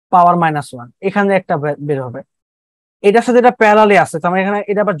 পাওয়ার -1, এখানে একটা বের হবে। এটার সাথে এটা প্যারালালে আছে, তার মানে এখানে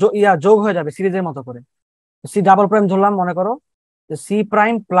এটা আবার যোগ হয়ে যাবে সিরিজের মতো করে। সি ডাবল প্রাইম ধরলাম, মনে করো যে সি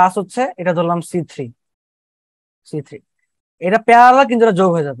প্রাইম প্লাস হচ্ছে এটা ধরলাম সি থ্রি। এটা প্যারালাল, কিন্তু এটা যোগ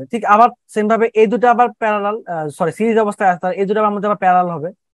হয়ে যাবে। ঠিক আবার সেম ভাবে এই দুটো আবার প্যারালাল, সরি সিরিজ অবস্থায় আছে, এই দুটো আবার মধ্যে আবার প্যারালাল হবে।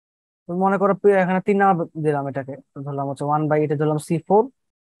 তুমি মনে করো এখানে 3 নাম্বার দিলাম, এটাকে ধরলাম হচ্ছে 1/, এটা ধরলাম C4,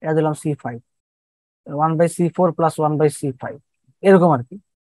 এটা দিলাম C5, 1/C4 প্লাস 1/C5, এরকম আর কি।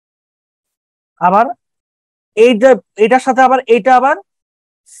 আবার এইটা, এটার সাথে আবার এটা আবার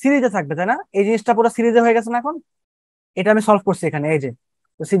সিরিজে থাকবে, তাই না? এই জিনিসটা পুরো সিরিজে হয়ে গেছে না এখন। এটা আমি সলভ করছি এখানে, এই যে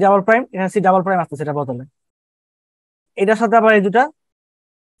সি ডাবল প্রাইম, এখানে সি ডাবল প্রাইম আসছে সেটা বদলে, এটার সাথে আবার এই দুটা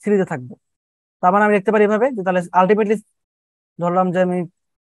সিরিজে থাকবে। তার মানে আমি দেখতে পারি এভাবে যে তাহলে আলটিমেটলি ধরলাম যে আমি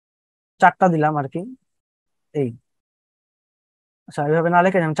 4টা দিলাম আর কি, এই, আচ্ছা এইভাবে না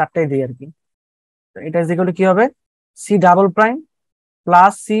লিখে আমি 4টাই দিই আর কি। তো এটা ইকুয়াল টু কি হবে? C double prime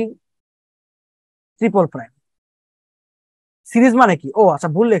plus C triple prime. Series মানে কি? ও আচ্ছা,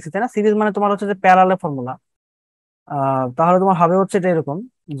 ভুল লিখছি, তাই না? সিরিজ মানে তোমার হচ্ছে যে প্যারালাল ফর্মুলা। তাহলে তোমার হবে হচ্ছে এটা এরকম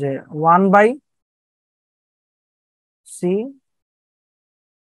যে 1/C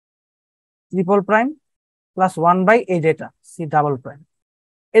ট্রিপল প্রাইম প্লাস 1/, এই যেটা সি ডাবল প্রাইম,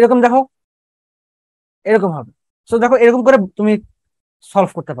 এরকম দেখো, এরকম হবে। তো দেখো এরকম করে তুমি সলভ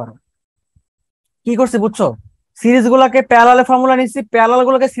করতে পারো। কি করছি বুঝছো? সিরিজ গুলাকে প্যারালালে ফর্মুলা নিচ্ছি, প্যারালাল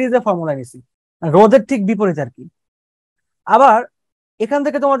গুলোকে সিরিজের ফর্মুলা নিচ্ছি, রোধের ঠিক বিপরীত আর কি। আবার এখান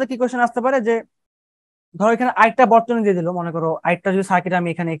থেকে তোমাদের কি কোশ্চেন আসতে পারে যে ধরো এখানে আরেকটা বর্তনী দিয়ে দিল, মনে করো আরেকটা যদি সার্কিট আমি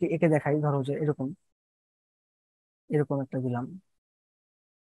এখানে এঁকে এঁকে দেখাই, ধরো যে এরকম এরকম একটা দিলাম।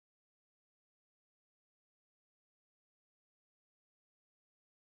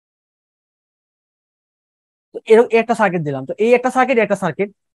 তো এরকম একটা সার্কিট দিলাম, তো এই একটা সার্কিট একটা সার্কিট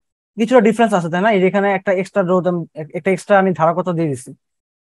কিছুটা ডিফারেন্স আছে তাই না, এই যে এখানে একটা এক্সট্রা রোধ, একটা এক্সট্রা আমি ধারকত্ব দিয়ে দিচ্ছি।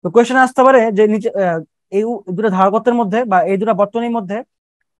 তো কোয়েশ্চেন আসতে পারে যে নিচে এই দুটো ধারকত্বের মধ্যে বা এই দুটো বর্তনীর মধ্যে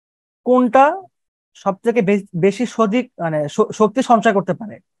কোনটা সব থেকে বেশি সঠিক মানে শক্তি সঞ্চয় করতে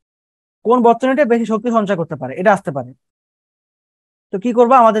পারে, কোন বর্তনীটা বেশি শক্তি সঞ্চয় করতে পারে, এটা আসতে পারে। তো কি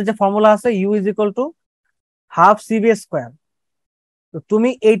করবা, আমাদের যে ফর্মুলা আছে you is equal to half CB square. তো তুমি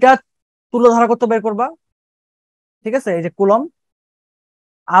এইটা তুল্য ধারকত্ব বের করবা, ঠিক আছে, এই যে কুলম,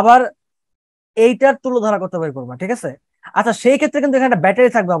 আবার এইটার তুল্য ধারকত্ব বের করবা, ঠিক আছে। আচ্ছা সেই ক্ষেত্রে কিন্তু এখানে একটা ব্যাটারি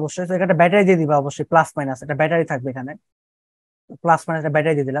থাকবে অবশ্যই, তো এখানে ব্যাটারি দিয়ে দিবা অবশ্যই, প্লাস মাইনাস একটা ব্যাটারি থাকবে এখানে, প্লাস মাইনাস একটা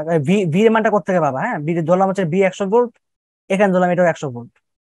ব্যাটারি দিয়ে দিলাম। ভি ভি এর মানটা কোথা থেকে পাবা, হ্যাঁ, ভি ধরলাম হচ্ছে ভি 100 ভোল্ট, এখানে ধরলাম এটাও 100 ভোল্ট,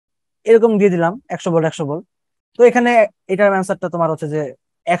 এরকম দিয়ে দিলাম 100 ভোল্ট 100 ভোল্ট। তো এখানে এটার অ্যান্সারটা তোমার হচ্ছে যে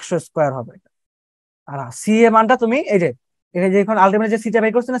 100 স্কোয়ার হবে। আর সি এর মানটা তুমি এই যে এটা যে এখন আলটিমেট যে সিটা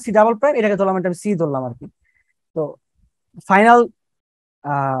বের করছে না, সি ডাবল প্রাইম, এটাকে ধরলাম, এটা সি ধরলাম আর কি। তো final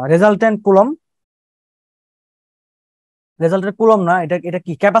resultant coulomb, resultant coulomb না, এটা এটা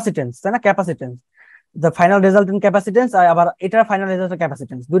কি ক্যাপাসিটেন্স তাই না, capacitance, the final resultant capacitance. আবার এটার ফাইনাল রেজাল্টেন্ট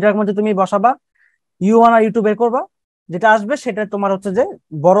ক্যাপাসিটেন্স, দুইটার মধ্যে তুমি বসাবা you one are you two বের করবা, যেটা আসবে সেটা তোমার হচ্ছে যে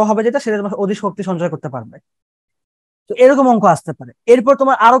বড় হবে, যেটা সেটা তোমার অধিক শক্তি সঞ্চয় করতে পারবে। তো এরকম অঙ্ক আসতে পারে। এরপর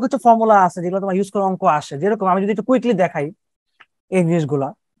তোমার আরো কিছু ফর্মুলা আছে যেগুলো তোমার ইউজ করে অঙ্ক আসে, যেরকম আমি যদি একটু কুইকলি দেখাই এই জিনিসগুলা,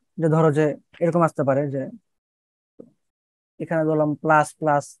 যে ধরো যে এরকম আসতে পারে যে এখানে ধরলাম প্লাস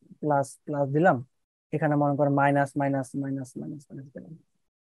প্লাস প্লাস প্লাস দিলাম, এখানে মনে করো minus minus minus minus minus দিলাম।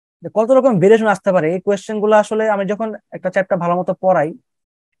 যে কত রকম ভেরিয়েশন আসতে পারে এই কোয়েশ্চেন গুলো, আসলে আমি যখন একটা চ্যাপ্টার ভালো মতো পড়াই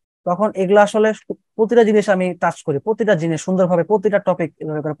তখন এগুলো আসলে প্রতিটা জিনিস আমি টাচ করি, প্রতিটা জিনিস সুন্দরভাবে প্রতিটা টপিক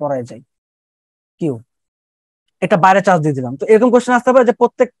এভাবে করে পড়ায় যাই। কিউ এটা বাইরে চার্জ দিয়ে দিলাম, তো এরকম কোয়েশ্চেন আসতে পারে যে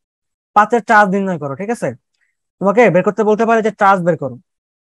প্রত্যেক পাতের চার্জ নির্ণয় করো, ঠিক আছে, তোমাকে বের করতে বলতে পারে যে চার্জ বের করো।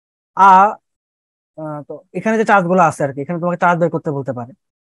 আ তো এখানে যে চার্জ গুলো আছে আর কি, এখানে তোমাকে চার্জ বের করতে বলতে পারে।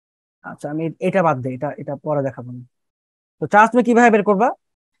 আচ্ছা আমি এটা বাদ দিই, এটা এটা পরে দেখাবো না। তো চার্জ তুমি কিভাবে বের করবা,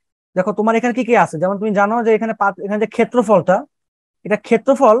 দেখো তোমার এখানে কি কি আছে, যেমন তুমি জানো যে এখানে এখানে যে ক্ষেত্রফলটা, এটা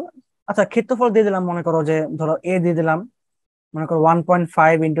ক্ষেত্রফল। আচ্ছা ক্ষেত্রফল দিয়ে দিলাম, মনে করো যে ধরো এ দিয়ে দিলাম, মনে করো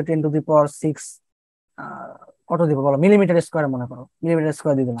 1.5 ইন্টু 10⁶ কত দিব বলো, মিলিমিটার স্কোয়ার, মনে করো মিলিমিটার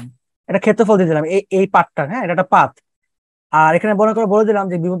স্কোয়ার দিয়ে দিলাম। এটা ক্ষেত্রফল দিয়ে দিলাম এই এই পার্টটা, হ্যাঁ এটা একটা পাত। আর এখানে মনে করো বলে দিলাম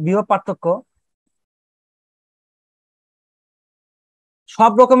যে বিভব পার্থক্য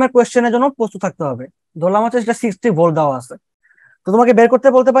সব রকমের কোয়েশ্চেনের জন্য প্রস্তুত থাকতে হবে। ধরলাম হচ্ছে সেটা 60 ভোল্ট দেওয়া আছে, তো তোমাকে বের করতে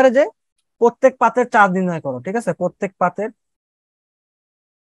বলতে পারে যে প্রত্যেক পাতের চার্জ নির্ণয় করো, ঠিক আছে, প্রত্যেক পাতের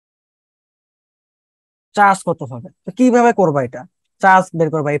চার্জ কত হবে। তো কিভাবে করবা এটা, চার্জ বের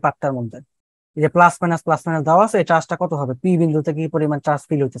করবা এই পাতটার মধ্যে, এই যে প্লাস মাইনাস দেওয়া আছে, এই চার্জটা কত হবে, পি বিন্দুতে কি পরিমাণ চার্জ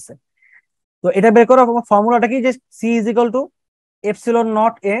ফিল হইতেছে। তো এটা বের করার ফর্মুলাটা কি, যে C is equal to epsilon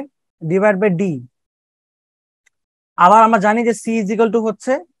not a divide by D. আবার আমরা জানি যে সি ইজ ইকুয়াল টু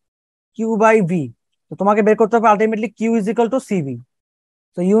হচ্ছে কিউ বাই ভি। তো তোমাকে বের করতে হবে ultimately Q is equal to CV.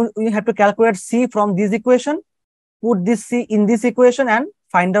 So you have to calculate C from this equation, put this C in this equation and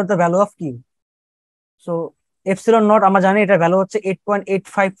find out the value of Q. So epsilon naught আমরা জানি এটা value হচ্ছে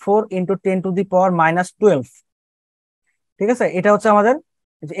 8.854 into 10 to the power minus 12, ঠিক আছে, এটা হচ্ছে আমাদের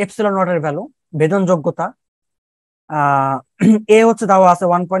epsilon not এর ভ্যালু, ভেদন যোগ্যতা। এ হচ্ছে দেওয়া আছে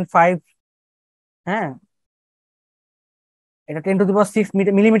 1.5, হ্যাঁ, এটা 10⁶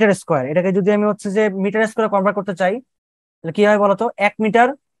 মিলিমিটার স্কোয়ার। এটাকে যদি আমি হচ্ছে যে মিটার স্কোয়ার কনভার্ট করতে চাই তাহলে কি হয় বলতো, 1 মিটার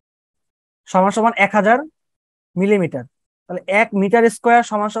সমান সমান 1000 মিলিমিটার। তাহলে 1 মিটার স্কোয়ার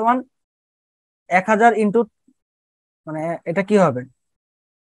সমান সমান 1000 ইন্টু, মানে এটা কি হবে,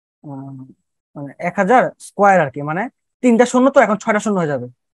 মানে 1000 স্কোয়ার আর কি, মানে তিনটা শূন্য তো এখন ছয়টা শূন্য হয়ে যাবে,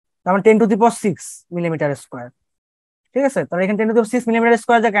 তার মানে 10⁶ মিলিমিটার স্কোয়ার, ঠিক আছে। তাহলে এখানে 10⁶ মিলিমিটার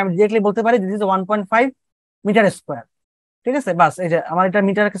স্কোয়ার যাকে আমি ডিরেক্টলি বলতে পারি দিস ইজ 1.5 মিটার স্কোয়ার, ঠিক আছে। বাস এই যে আমার এটা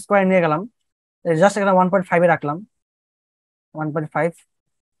মিটার স্কোয়ার নিয়ে গেলাম, জাস্ট এখানে 1.5 এ রাখলাম, 1.5।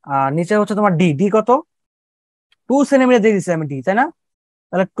 আর নিচে হচ্ছে তোমার ডি, ডি কত, 2 সেন্টিমিটার দিয়ে দিচ্ছি আমি ডি, তাই না,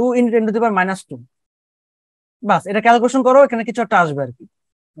 তাহলে 2 × 10⁻²। বাস এটা ক্যালকুলেশন করো, এখানে কিছু একটা আসবে আর কি,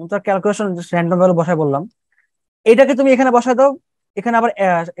 তো ক্যালকুলেশন র্যান্ডম ভ্যালু বসাই বললাম। এটাকে তুমি এখানে বসাই দাও, এখানে আবার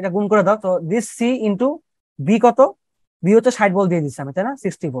এটা গুণ করে দাও, তো দিস সি ইন্টু বি কত, বি হচ্ছে 60 ভোল্ট দিয়ে দিচ্ছি আমি, তাই না,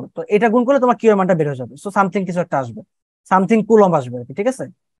 60 ভোল্ট। তো এটা গুণ করলে তোমার কিউ এর মানটা বের হয়ে যাবে। সো সামথিং কিছু একটা আসবে, সামথিং কুলম্ব আসবে আর কি, ঠিক আছে,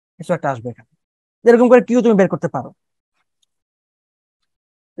 কিছু একটা আসবে এখানে। এরকম করে কিউ তুমি বের করতে পারো।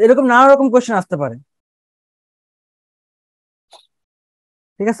 এরকম নানা রকম কোয়েশ্চেন আসতে পারে,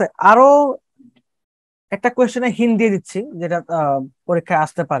 ঠিক আছে। আরো একটা কোয়েশ্চেনে হিন্ট দিয়ে দিচ্ছি, যেটা পরীক্ষায়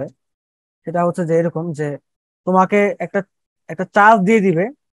আসতে পারে। সেটা হচ্ছে যে এরকম যে তোমাকে একটা একটা চার্জ দিয়ে দিবে,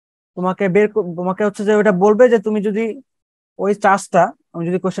 তোমাকে হচ্ছে যে ওটা বলবে যে তুমি যদি ওই চার্জটা, আমি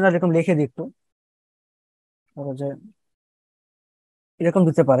যদি কোয়েশ্চেনটা এরকম লিখে দিই একটু, ধরো যে এরকম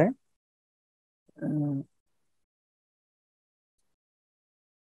দিতে পারে। উম,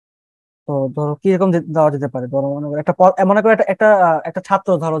 তো ধরো কি এরকম দেওয়া যেতে পারে, ধরো মনে করো মনে করো একটা ছাত্র,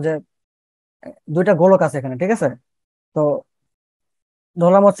 ধরো যে দুইটা গোলক আছে এখানে, ঠিক আছে? তো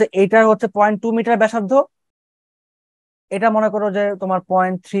ধরলাম হচ্ছে এইটা হচ্ছে 0.2 মিটার ব্যাসার্ধ, এটা মনে করো যে তোমার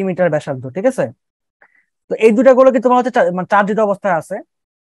 0.3 মিটার ব্যাসার্ধ, ঠিক আছে? তো এই দুইটা গোলকই তোমার হচ্ছে চার্জিত অবস্থায় আছে।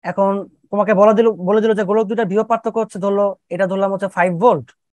 এখন তোমাকে বলে দিল যে গোলক দুইটার বিভব পার্থক্য হচ্ছে, ধরলো এটা ধরলাম হচ্ছে 5 ভোল্ট,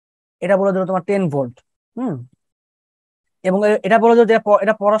 এটা বলে দিল তোমার 10 ভোল্ট। হুম। এবং এটা বলে দিল যে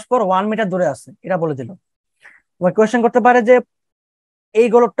এটা পরস্পর 1 মিটার দূরে আছে, এটা বলে দিল। তোমার কোয়েশ্চেন করতে পারে যে এই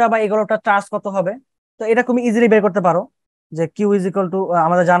গোলকটা বা এই গোলকটা চার্জ কত হবে। তো এটা তুমি ইজিলি বের করতে পারো, যে কিউ ইজ ইকুয়াল টু,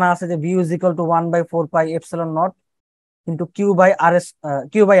 আমাদের জানা আছে যে ভিউ ইজ ইকুয়াল টু 1/4πε0 কিন্তু কিউ বাই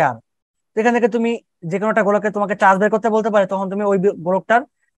আর। এখান থেকে তুমি যে কোনো একটা গোলকে তোমাকে চার্জ বের করতে বলতে পারে, তখন তুমি ওই গোলকটার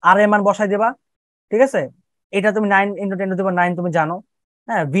আর এর মান বসাই দেবা, ঠিক আছে? এটা তুমি 9 × 10⁹ তুমি জানো।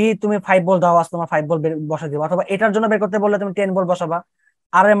 হ্যাঁ, ভি তুমি 5 ভোল্ট দাও, আছে তোমার 5 ভোল্ট বসাই দিবা, অথবা এটার জন্য বের করতে বললে তুমি 10 ভোল্ট বসাবা,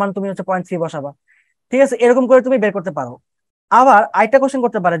 আর এর মান তুমি হচ্ছে 0.3 বসাবা। ঠিক আছে, এরকম করে তুমি বের করতে পারো। আবার আরেকটা কোশ্চেন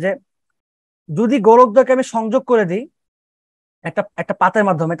করতে পারে যে যদি গোলকদ্বয়কে আমি সংযোগ করে দিই একটা একটা পাতের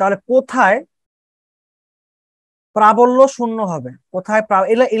মাধ্যমে, তাহলে কোথায় প্রাবল্য শূন্য হবে, কোথায়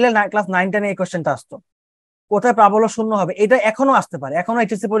এলে এলে ক্লাস 9 10 এই কোশ্চেনটা আসতো, কোথায় প্রাবল্য শূন্য হবে। এটা এখনো আসতে পারে, এখনো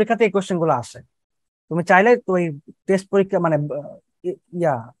এইচএসসি পরীক্ষাতে এই কোশ্চেন গুলো আসে। তুমি চাইলে তো ওই টেস্ট পরীক্ষা মানে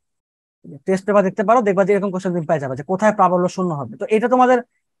ইয়া টেস্ট পেপার দেখতে পারো, দেখবা যে এরকম কোশ্চেন তুমি পাই যাবে যে কোথায় প্রাবল্য শূন্য হবে। তো এটা তোমাদের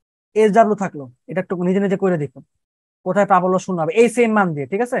এসডব্লিউ থাকলো, এটা একটু নিজে নিজে করে দেখো, কোথায় প্রাবল্য শূন্য হবে এই সেম মান দিয়ে,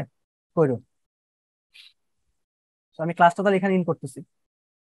 ঠিক আছে? কইরো। তো আমি ক্লাসটা তাহলে এখানে ইন করতেছি।